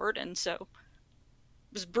Discord, and so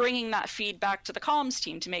was bringing that feedback to the comms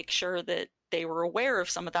team to make sure that they were aware of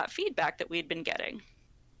some of that feedback that we'd been getting.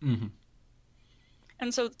 Mm-hmm.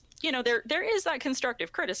 And so, there is that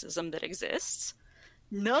constructive criticism that exists.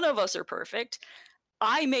 None of us are perfect.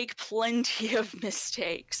 I make plenty of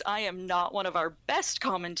mistakes. I am not one of our best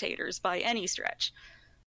commentators by any stretch.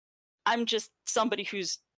 I'm just somebody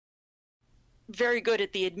who's very good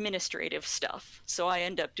at the administrative stuff, so I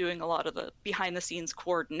end up doing a lot of the behind-the-scenes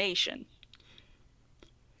coordination.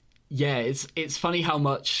 Yeah, it's funny how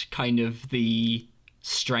much kind of the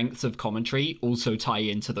strengths of commentary also tie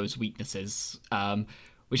into those weaknesses,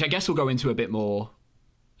 which I guess we'll go into a bit more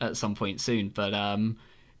at some point soon, but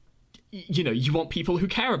you want people who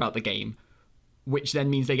care about the game, which then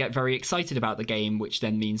means they get very excited about the game, which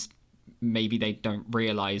then means maybe they don't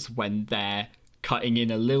realize when they're cutting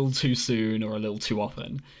in a little too soon or a little too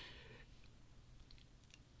often.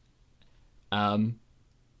 And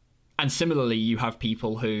similarly, you have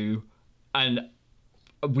people who, and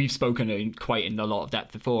we've spoken in a lot of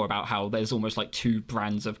depth before about how there's almost like two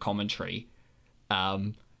brands of commentary.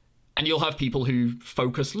 And you'll have people who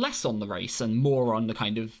focus less on the race and more on the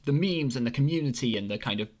kind of the memes and the community and the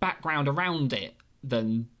kind of background around it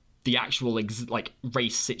than the actual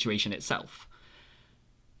race situation itself.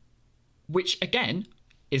 Which, again,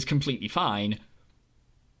 is completely fine,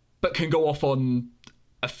 but can go off on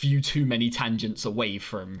a few too many tangents away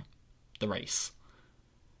from the race.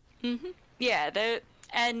 Mm-hmm. Yeah,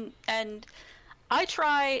 and I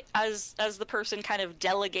try, as the person kind of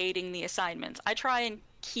delegating the assignments, I try and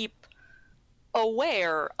keep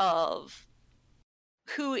aware of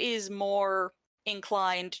who is more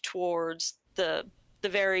inclined towards the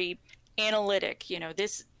very analytic,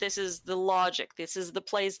 this is the logic, this is the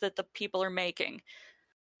plays that the people are making,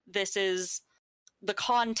 this is the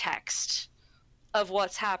context of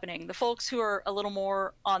what's happening. The folks who are a little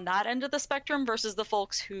more on that end of the spectrum versus the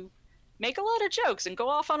folks who make a lot of jokes and go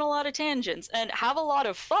off on a lot of tangents and have a lot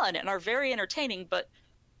of fun and are very entertaining, but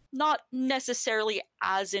not necessarily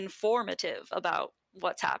as informative about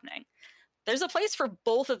what's happening. There's a place for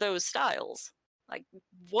both of those styles. Like,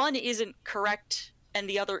 one isn't correct and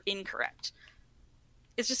the other incorrect.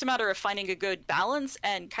 It's just a matter of finding a good balance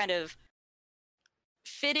and kind of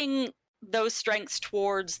fitting those strengths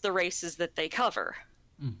towards the races that they cover.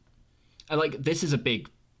 And this is a big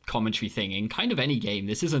commentary thing in kind of any game.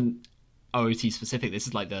 This isn't OOT specific. This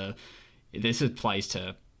is this applies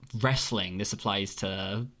to wrestling. This applies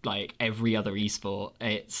to every other esport.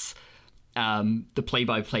 It's the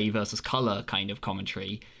play-by-play versus color kind of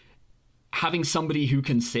commentary. Having somebody who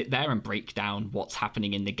can sit there and break down what's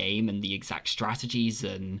happening in the game and the exact strategies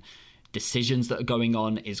and decisions that are going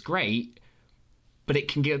on is great, but it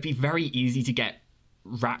can be very easy to get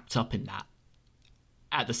wrapped up in that.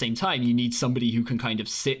 At the same time, you need somebody who can kind of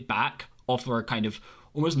sit back, offer a kind of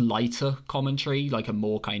almost lighter commentary, like a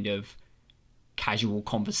more kind of casual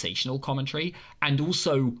conversational commentary, and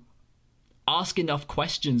also ask enough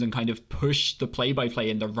questions and kind of push the play-by-play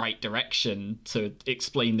in the right direction to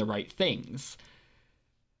explain the right things.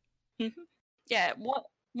 Mm-hmm. Yeah,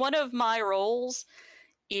 one of my roles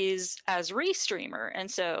is as restreamer, and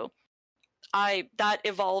so that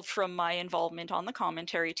evolved from my involvement on the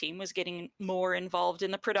commentary team, was getting more involved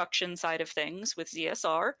in the production side of things with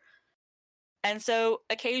ZSR. And so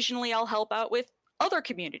occasionally I'll help out with other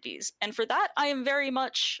communities. And for that, I am very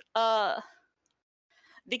much the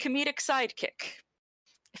comedic sidekick.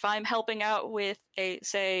 If I'm helping out with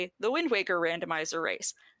say, the Wind Waker randomizer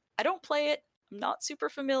race, I don't play it, I'm not super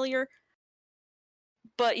familiar,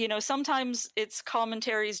 but, sometimes it's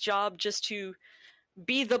commentary's job just to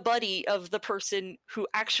be the buddy of the person who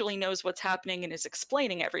actually knows what's happening and is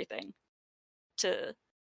explaining everything. To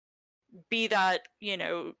be that,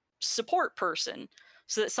 support person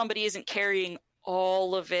so that somebody isn't carrying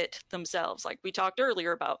all of it themselves. Like we talked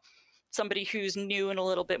earlier about somebody who's new and a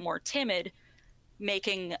little bit more timid,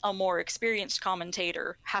 making a more experienced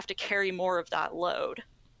commentator have to carry more of that load.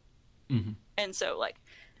 Mm-hmm. And so,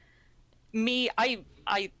 me, I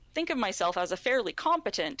think of myself as a fairly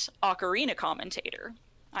competent Ocarina commentator.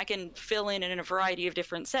 I can fill in a variety of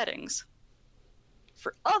different settings.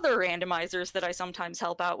 For other randomizers that I sometimes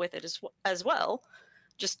help out with it as well,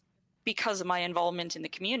 just because of my involvement in the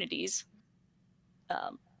communities,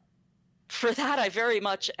 for that I very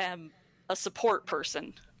much am a support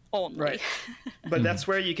person only. Right. But that's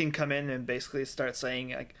where you can come in and basically start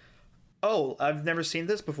saying, oh, I've never seen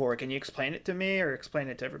this before. Can you explain it to me or explain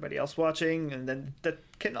it to everybody else watching? And then that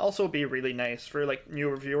can also be really nice for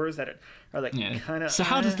newer viewers that are kind of. So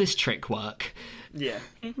how does this trick work? Yeah.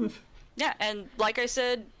 Mm-hmm. Yeah, and like I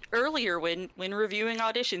said earlier, when reviewing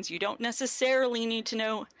auditions, you don't necessarily need to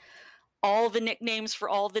know all the nicknames for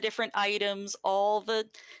all the different items, all the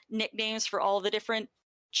nicknames for all the different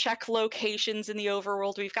check locations in the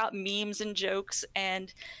overworld. We've got memes and jokes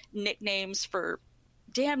and nicknames for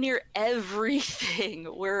damn near everything.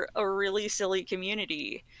 We're a really silly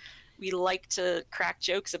community. We like to crack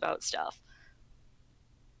jokes about stuff.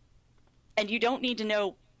 And you don't need to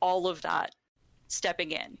know all of that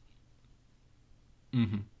stepping in.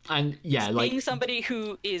 Mm-hmm. And yeah, being somebody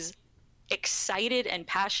who is excited and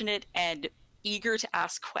passionate and eager to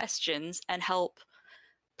ask questions and help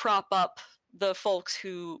prop up the folks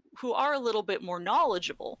who are a little bit more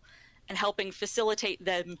knowledgeable and helping facilitate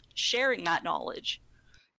them sharing that knowledge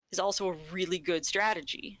is also a really good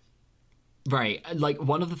strategy. Right.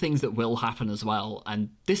 One of the things that will happen as well, and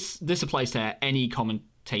this applies to any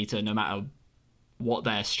commentator, no matter what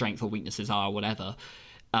their strengths or weaknesses are, or whatever,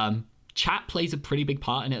 chat plays a pretty big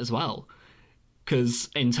part in it as well. Because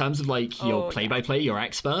in terms of your play-by-play, your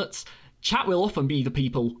experts, chat will often be the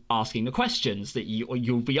people asking the questions that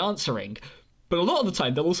you'll be answering. But a lot of the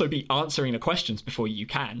time, they'll also be answering the questions before you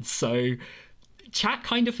can. So chat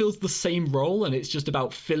kind of fills the same role, and it's just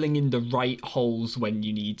about filling in the right holes when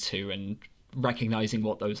you need to and recognizing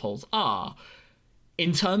what those holes are.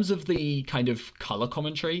 In terms of the kind of color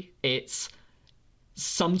commentary, it's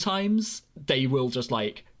sometimes they will just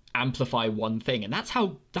like amplify one thing, and that's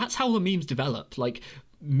how the memes develop. Like,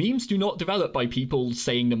 memes do not develop by people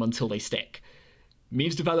saying them until they stick.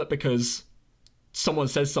 Memes develop because someone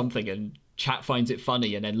says something and chat finds it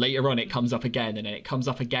funny, and then later on it comes up again, and then it comes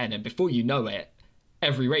up again, and before you know it,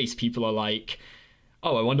 every race people are like,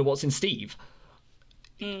 oh, I wonder what's in Steve.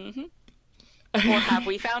 Mm-hmm. Or have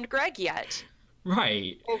we found Greg yet?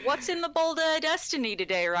 Right. Or what's in the Boulder Destiny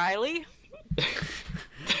today, Riley?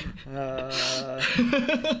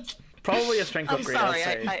 Probably a strength upgrade. I'm sorry,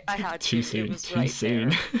 I'd say. I had to. Too soon. It was Too right soon.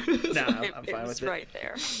 there. No, I'm fine it with was right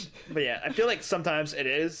there. But yeah, I feel like sometimes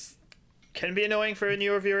can be annoying for a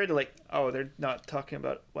newer viewer to like, oh, they're not talking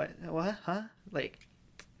about what, huh? Like,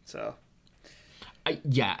 so. I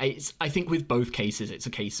think with both cases, it's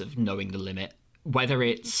a case of knowing the limit. Whether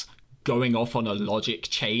it's going off on a logic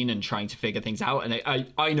chain and trying to figure things out, and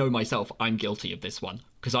I know myself, I'm guilty of this one,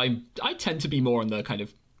 because I tend to be more on the kind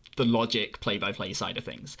of the logic play-by-play side of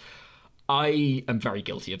things. I am very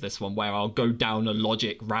guilty of this one, where I'll go down a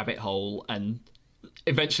logic rabbit hole, and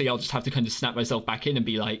eventually I'll just have to kind of snap myself back in and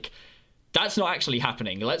be like, that's not actually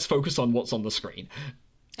happening. Let's focus on what's on the screen.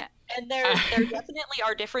 Yeah. And there definitely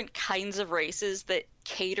are different kinds of races that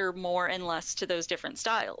cater more and less to those different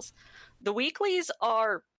styles. The weeklies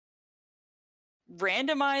are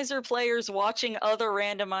randomizer players watching other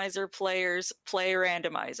randomizer players play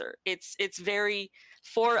randomizer. It's very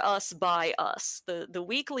for us by us. The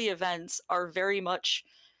weekly events are very much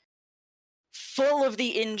full of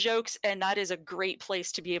the in-jokes, and that is a great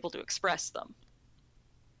place to be able to express them.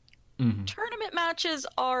 Mm-hmm. Tournament matches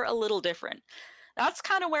are a little different. That's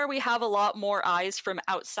kind of where we have a lot more eyes from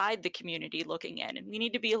outside the community looking in, and we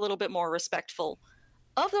need to be a little bit more respectful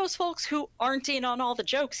of those folks who aren't in on all the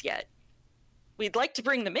jokes yet. We'd like to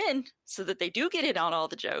bring them in so that they do get in on all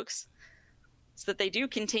the jokes, so that they do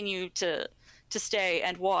continue to stay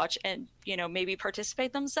and watch and, you know, maybe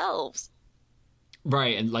participate themselves.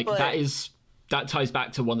 Right, and like that ties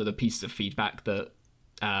back to one of the pieces of feedback that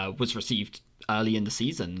was received early in the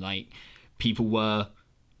season. Like, people were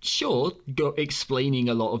explaining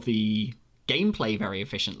a lot of the gameplay very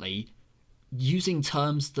efficiently, using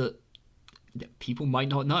terms that people might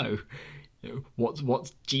not know. You know,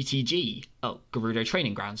 what's GTG? Oh, Gerudo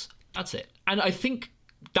Training Grounds. That's it. And I think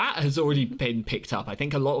that has already been picked up. I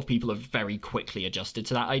think a lot of people have very quickly adjusted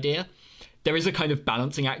to that idea. There is a kind of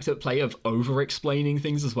balancing act at play of over-explaining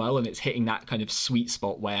things as well, and it's hitting that kind of sweet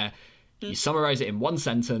spot where you summarize it in one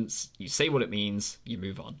sentence, you say what it means, you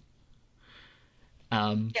move on.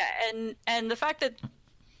 Yeah, and the fact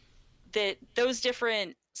that those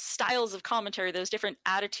different styles of commentary, those different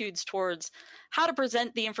attitudes towards how to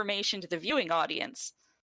present the information to the viewing audience,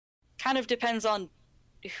 kind of depends on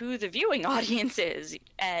who the viewing audience is.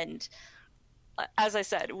 And as I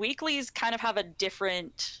said, weeklies kind of have a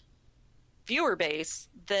different viewer base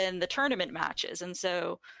than the tournament matches. And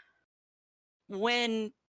so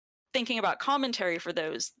when thinking about commentary for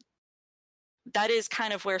those, that is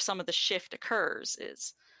kind of where some of the shift occurs.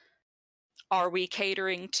 Is, are we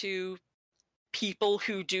catering to people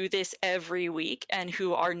who do this every week and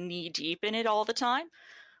who are knee deep in it all the time?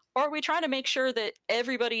 Or are we trying to make sure that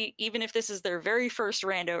everybody, even if this is their very first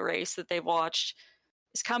rando race that they've watched,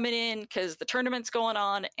 is coming in because the tournament's going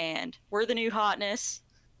on and we're the new hotness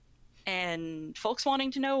and folks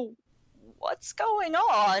wanting to know what's going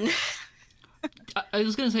on? I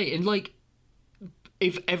was going to say, in like,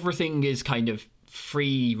 if everything is kind of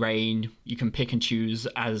free reign, you can pick and choose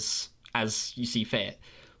as you see fit,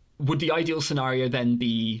 would the ideal scenario then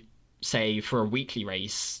be, say, for a weekly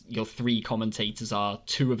race, your three commentators are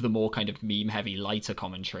two of the more kind of meme-heavy, lighter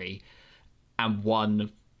commentary, and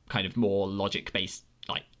one kind of more logic-based,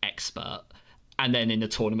 like, expert, and then in the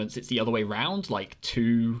tournaments it's the other way round, like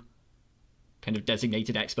two kind of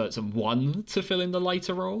designated experts and one to fill in the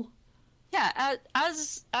lighter role? Yeah,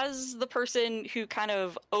 as the person who kind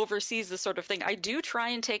of oversees this sort of thing, I do try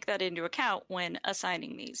and take that into account when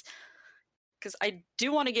assigning these. Because I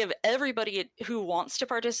do want to give everybody who wants to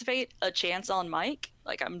participate a chance on mic.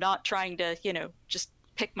 Like, I'm not trying to, just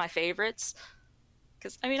pick my favorites.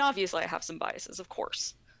 Because, I mean, obviously I have some biases, of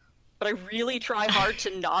course. But I really try hard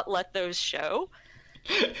to not let those show.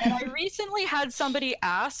 And I recently had somebody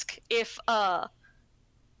ask if I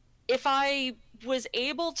was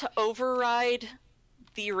able to override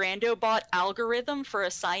the RandoBot algorithm for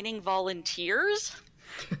assigning volunteers.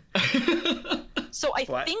 So I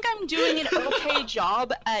think I'm doing an okay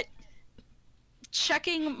job at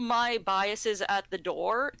checking my biases at the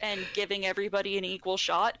door and giving everybody an equal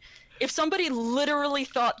shot if somebody literally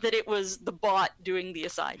thought that it was the bot doing the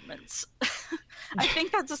assignments. I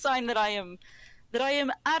think that's a sign that I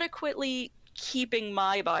am adequately keeping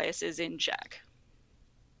my biases in check.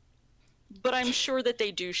 But I'm sure that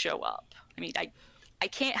they do show up. I mean, I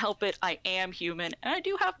can't help it. I am human, and I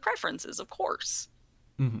do have preferences, of course.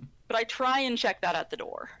 Mm-hmm. But I try and check that at the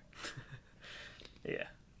door. Yeah.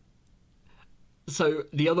 So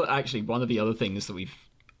one of the other things that we've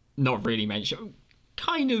not really mentioned,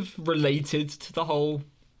 kind of related to the whole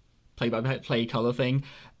play-by-play color thing.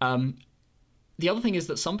 The other thing is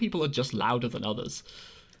that some people are just louder than others.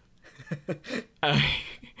 And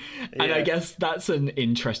I guess that's an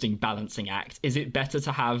interesting balancing act. Is it better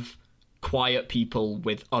to have quiet people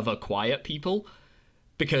with other quiet people?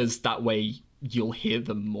 Because that way you'll hear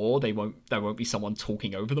them more. There won't be someone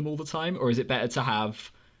talking over them all the time. Or is it better to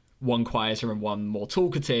have one quieter and one more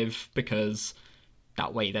talkative, because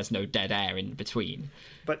that way there's no dead air in between?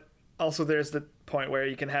 But also there's the point where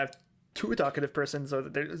you can have two talkative persons, so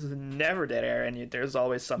that there's never dead air, and there's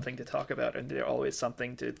always something to talk about, and there's always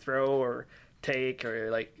something to throw or take,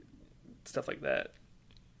 or like stuff like that.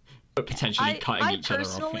 But potentially cutting each other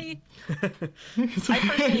off. I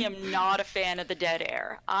personally am not a fan of the dead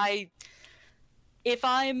air. If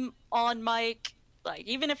I'm on mic, like,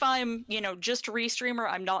 even if I'm, just restreamer,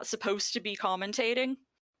 I'm not supposed to be commentating.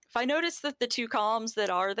 If I notice that the two comms that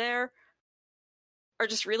are there are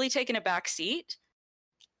just really taking a back seat,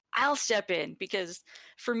 I'll step in, because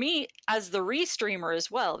for me, as the restreamer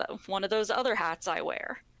as well, though, one of those other hats I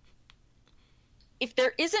wear, if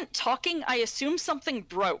there isn't talking, I assume something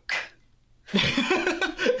broke.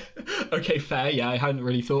 Okay, fair. Yeah, I hadn't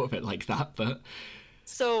really thought of it like that, but...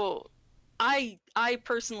 So I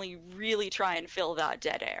personally really try and fill that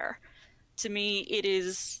dead air. To me, it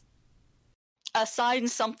is a sign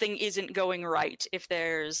something isn't going right if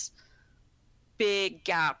there's big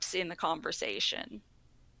gaps in the conversation.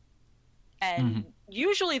 And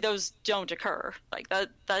usually those don't occur. Like, that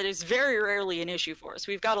is very rarely an issue for us.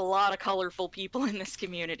 We've got a lot of colorful people in this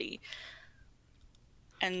community.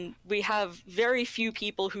 And we have very few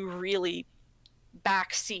people who really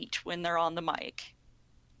backseat when they're on the mic.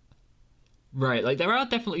 Right, like, there are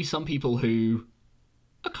definitely some people who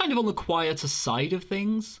are kind of on the quieter side of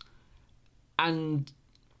things. And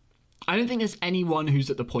I don't think there's anyone who's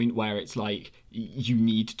at the point where it's like, you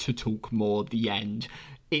need to talk more at the end.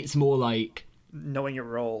 It's more like... knowing your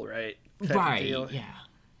role, right? Right, yeah.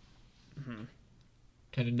 Mm-hmm.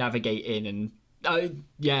 Kind of navigate in and...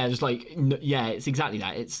 just like... it's exactly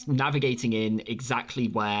that. It's navigating in exactly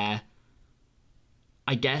where...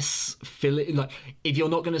 I guess, fill it... Like, if you're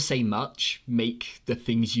not going to say much, make the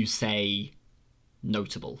things you say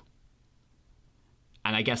notable.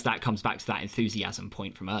 And I guess that comes back to that enthusiasm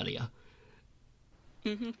point from earlier.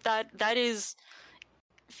 Mm-hmm. That is...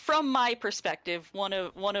 from my perspective, one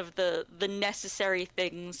of the necessary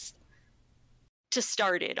things to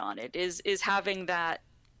start it on it is having that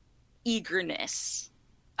eagerness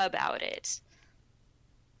about it.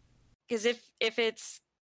 Because if it's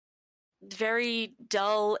very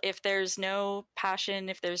dull, if there's no passion,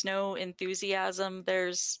 if there's no enthusiasm,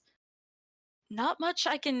 there's not much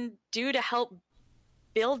I can do to help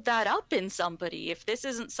build that up in somebody. If this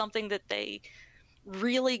isn't something that they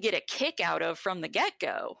really get a kick out of from the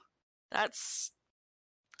get-go, that's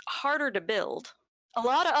harder to build. A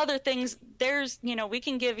lot of other things, there's, we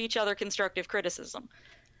can give each other constructive criticism.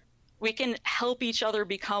 We can help each other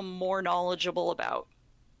become more knowledgeable about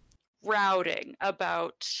routing,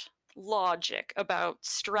 about logic, about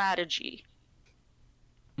strategy,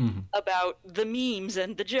 about the memes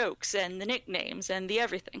and the jokes and the nicknames and the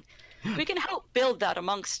everything. We can help build that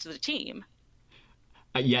amongst the team.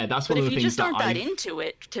 That's one of the things that if you just aren't that into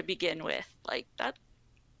it to begin with, like that's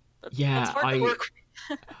hard to work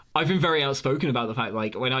with. I've been very outspoken about the fact,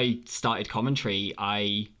 like, when I started commentary,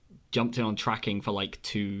 I jumped in on tracking for like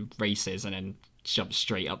 2 races and then jumped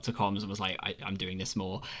straight up to comms and was like, I'm doing this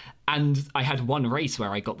more. And I had one race where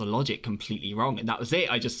I got the logic completely wrong, and that was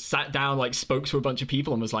it. I just sat down, like, spoke to a bunch of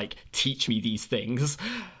people and was like, teach me these things.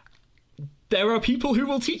 There are people who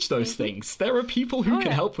will teach those things. There are people who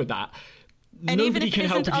can help with that. And Nobody even if can it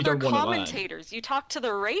help isn't if you other don't want to learn. commentators, you talk to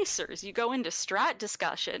the racers, you go into strat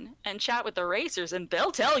discussion and chat with the racers, and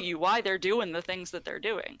they'll tell you why they're doing the things that they're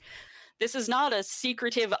doing. This is not a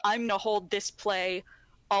secretive, I'm gonna hold this play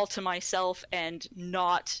all to myself and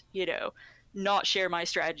not share my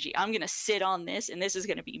strategy. I'm gonna sit on this, and this is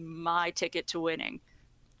gonna be my ticket to winning.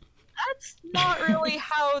 That's not really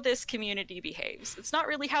how this community behaves. It's not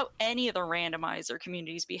really how any of the randomizer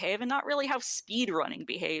communities behave, and not really how speedrunning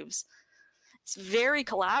behaves. It's very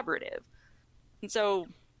collaborative. And so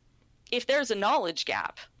if there's a knowledge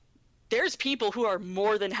gap, there's people who are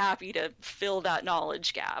more than happy to fill that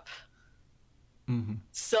knowledge gap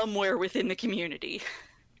somewhere within the community.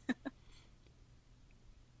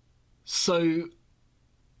 So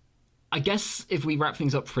I guess if we wrap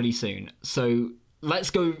things up pretty soon, so let's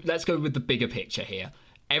go with the bigger picture here.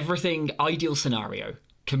 Everything, ideal scenario.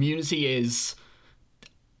 Community is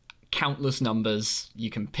countless numbers. You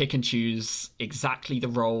can pick and choose exactly the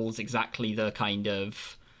roles, exactly the kind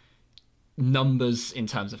of numbers in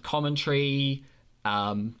terms of commentary.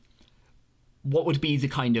 What would be the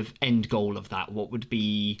kind of end goal of that? What would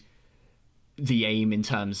be the aim in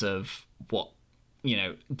terms of what, you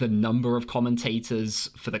know, the number of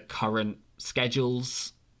commentators for the current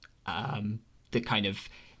schedules, the kind of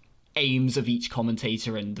aims of each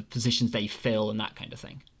commentator and the positions they fill and that kind of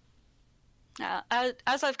thing?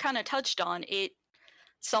 As I've kind of touched on, it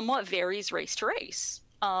somewhat varies race to race.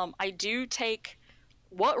 I do take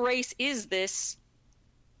what race is this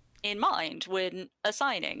in mind when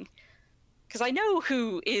assigning, because I know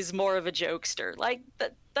who is more of a jokester. Like,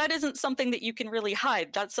 that isn't something that you can really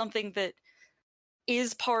hide. That's something that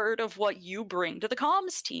is part of what you bring to the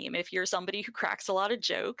comms team. If you're somebody who cracks a lot of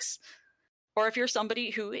jokes, or if you're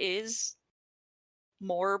somebody who is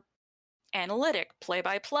more analytic,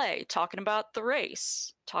 play-by-play, talking about the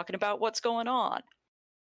race, talking about what's going on.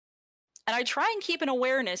 And I try and keep an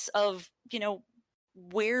awareness of, you know,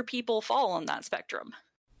 where people fall on that spectrum.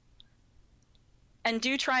 And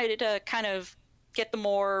do try to kind of get the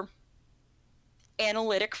more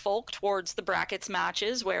analytic folk towards the brackets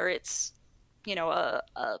matches where it's, you know,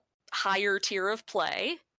 a higher tier of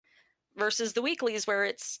play versus the weeklies where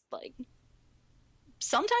it's like,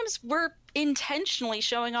 sometimes we're intentionally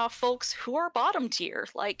showing off folks who are bottom tier.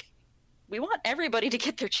 Like, we want everybody to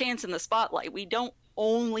get their chance in the spotlight. We don't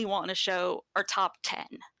only want to show our top 10.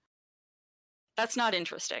 That's not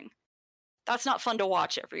interesting. That's not fun to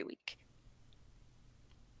watch every week.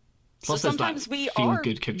 Plus, so sometimes we are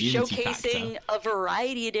showcasing factor. a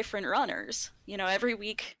variety of different runners. You know, every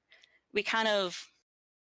week we kind of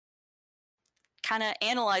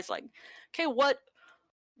analyze, like, okay, where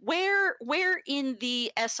in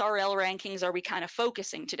the SRL rankings are we kind of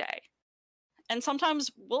focusing today? And sometimes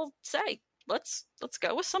we'll say, let's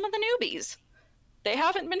go with some of the newbies. They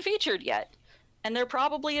haven't been featured yet, and they're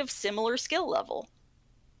probably of similar skill level.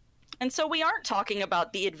 And so we aren't talking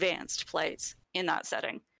about the advanced plays in that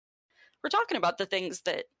setting. We're talking about the things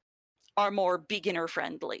that are more beginner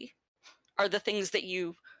friendly, are the things that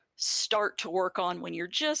you start to work on when you're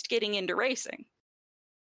just getting into racing.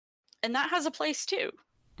 And that has a place too.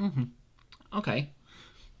 Mm-hmm. Okay.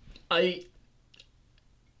 I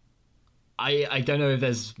don't know if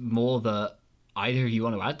there's more that either of you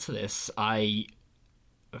want to add to this. I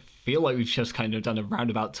feel like we've just kind of done a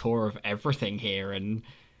roundabout tour of everything here, and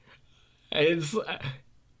it's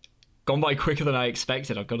gone by quicker than I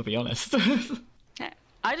expected, I've got to be honest.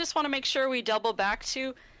 I just want to make sure we double back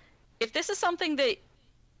to, if this is something that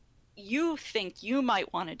you think you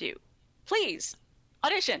might want to do, please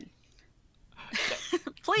audition.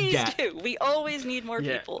 Please do. We always need more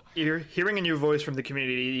people. You're hearing a new voice from the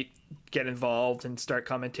community, get involved and start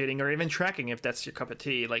commentating or even tracking if that's your cup of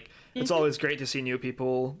tea. Like, it's always great to see new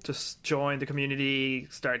people just join the community,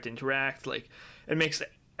 start to interact. Like, it makes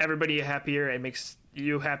everybody happier. It makes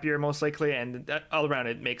you happier, most likely, and that, all around,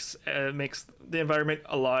 it makes the environment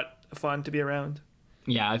a lot fun to be around.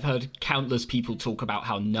 Yeah, I've heard countless people talk about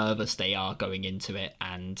how nervous they are going into it,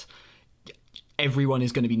 and everyone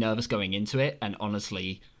is going to be nervous going into it, and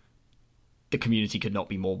honestly, the community could not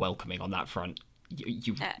be more welcoming on that front.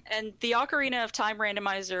 And the Ocarina of Time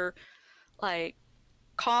randomizer, like,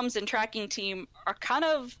 comms and tracking team are kind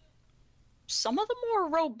of some of the more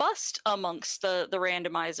robust amongst the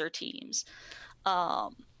randomizer teams.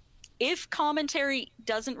 If commentary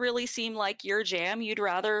doesn't really seem like your jam, you'd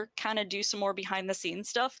rather kind of do some more behind the scenes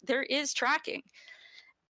stuff, there is tracking.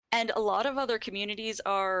 And a lot of other communities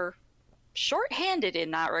are shorthanded in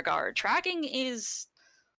that regard. Tracking is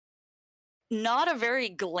not a very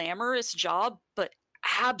glamorous job, but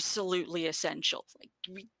absolutely essential. Like,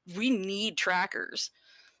 we need trackers.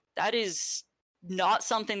 That is not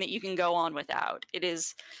something that you can go on without. It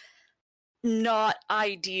is not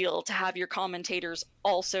ideal to have your commentators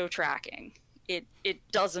also tracking. It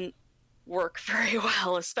doesn't work very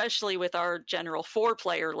well, especially with our general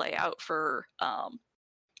 4-player layout for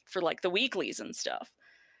like the weeklies and stuff.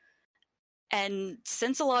 And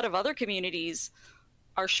since a lot of other communities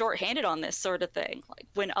are shorthanded on this sort of thing, like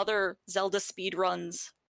when other Zelda speedruns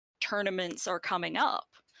tournaments are coming up,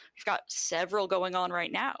 we've got several going on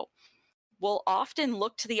right now. we'll often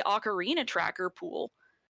look to the Ocarina tracker pool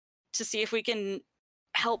to see if we can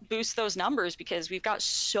help boost those numbers, because we've got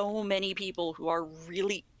so many people who are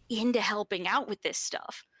really into helping out with this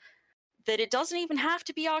stuff that it doesn't even have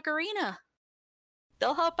to be Ocarina.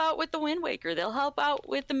 They'll help out with the Wind Waker. They'll help out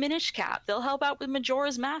with the Minish Cap. They'll help out with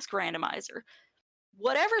Majora's Mask randomizer.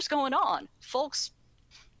 Whatever's going on, folks,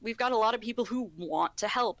 we've got a lot of people who want to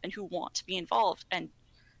help and who want to be involved, and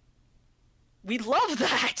we love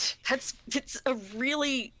that. It's a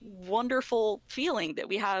really wonderful feeling that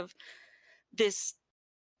we have this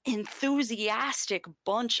enthusiastic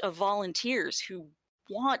bunch of volunteers who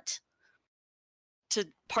want to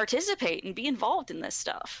participate and be involved in this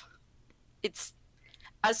stuff. It's,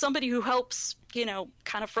 as somebody who helps,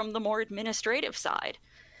 kind of from the more administrative side,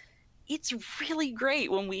 it's really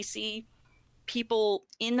great when we see people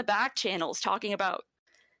in the back channels talking about,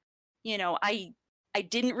 I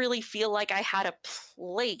didn't really feel like I had a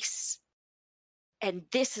place, and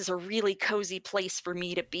this is a really cozy place for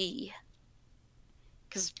me to be.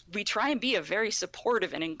 Because we try and be a very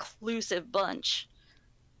supportive and inclusive bunch.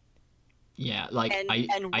 Yeah,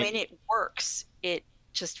 and when it works, it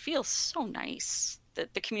just feels so nice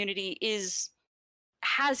that the community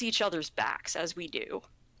has each other's backs as we do.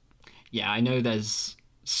 Yeah, I know there's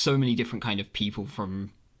so many different kind of people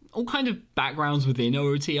from all kind of backgrounds within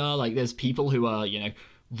OOTR. Like, there's people who are,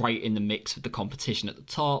 right in the mix with the competition at the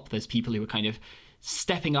top. There's people who are kind of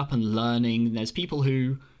stepping up and learning. There's people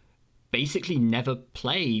who basically never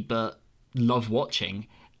play but love watching.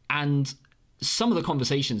 And some of the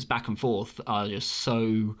conversations back and forth are just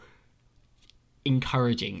so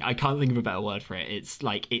encouraging. I can't think of a better word for it. It's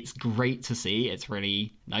like, it's great to see. It's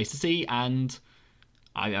really nice to see. And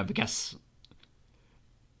I guess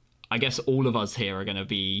all of us here are going to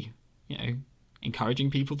be, encouraging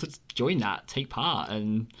people to join that, take part,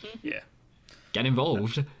 and get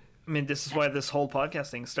involved. I mean, this is why this whole podcast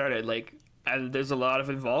thing started. Like, and there's a lot of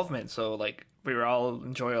involvement, so like we were all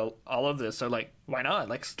enjoy all of this. So like, why not?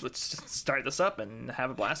 Like, let's just start this up and have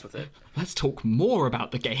a blast with it. Let's talk more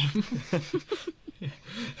about the game.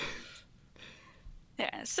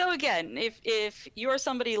 Yeah. So again, if you're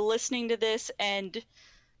somebody listening to this and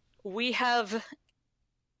we have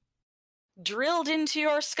drilled into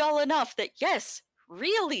your skull enough that yes,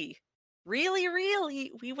 really, really,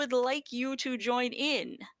 really, we would like you to join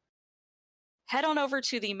in, head on over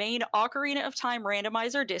to the main Ocarina of Time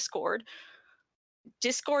randomizer Discord,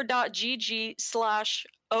 discord.gg/OOT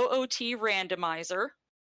randomizer.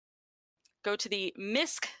 Go to the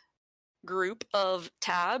MISC group of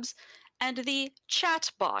tabs and the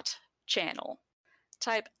chatbot channel.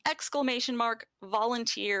 Type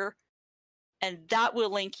 !volunteer, and that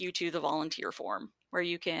will link you to the volunteer form where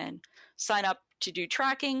you can sign up to do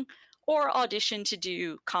tracking or audition to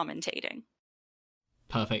do commentating.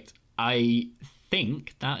 Perfect. I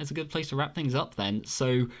think that is a good place to wrap things up then.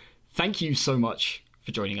 So thank you so much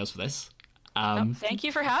for joining us for this. Thank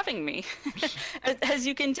you for having me. As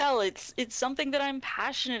you can tell, it's something that I'm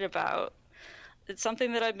passionate about. It's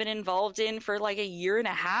something that I've been involved in for like a year and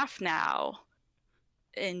a half now.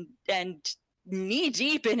 And knee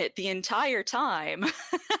deep in it the entire time.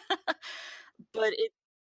 But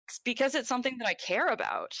it's because it's something that I care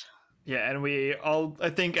about. Yeah, and I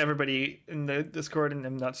think everybody in the Discord, and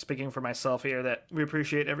I'm not speaking for myself here, that we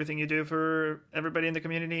appreciate everything you do for everybody in the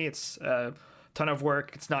community. It's a ton of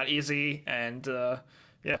work. It's not easy, and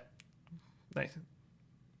nice.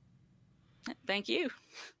 Thank you.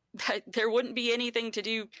 There wouldn't be anything to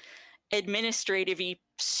do administrative-y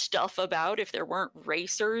stuff about if there weren't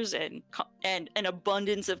racers and an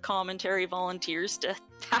abundance of commentary volunteers to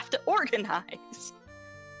have to organize.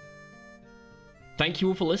 Thank you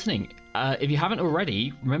all for listening. If you haven't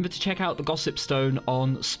already, remember to check out The Gossip Stone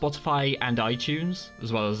on Spotify and iTunes,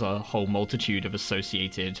 as well as a whole multitude of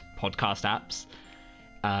associated podcast apps.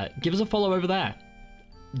 Give us a follow over there.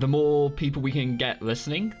 The more people we can get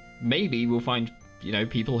listening, maybe we'll find,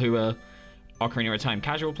 people who are Ocarina of Time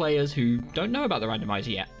casual players who don't know about the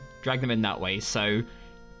randomizer yet. Drag them in that way. So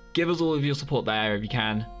give us all of your support there if you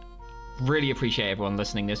can. Really appreciate everyone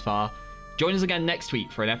listening this far. Join us again next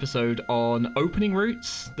week for an episode on opening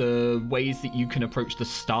routes, the ways that you can approach the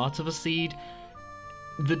start of a seed,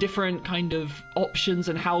 the different kind of options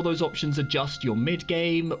and how those options adjust your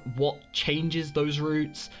mid-game, what changes those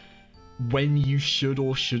routes, when you should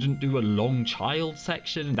or shouldn't do a long child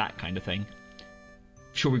section, that kind of thing.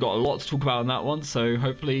 Sure, we've got a lot to talk about on that one, so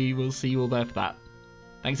hopefully we'll see you all there for that.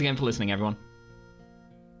 Thanks again for listening, everyone.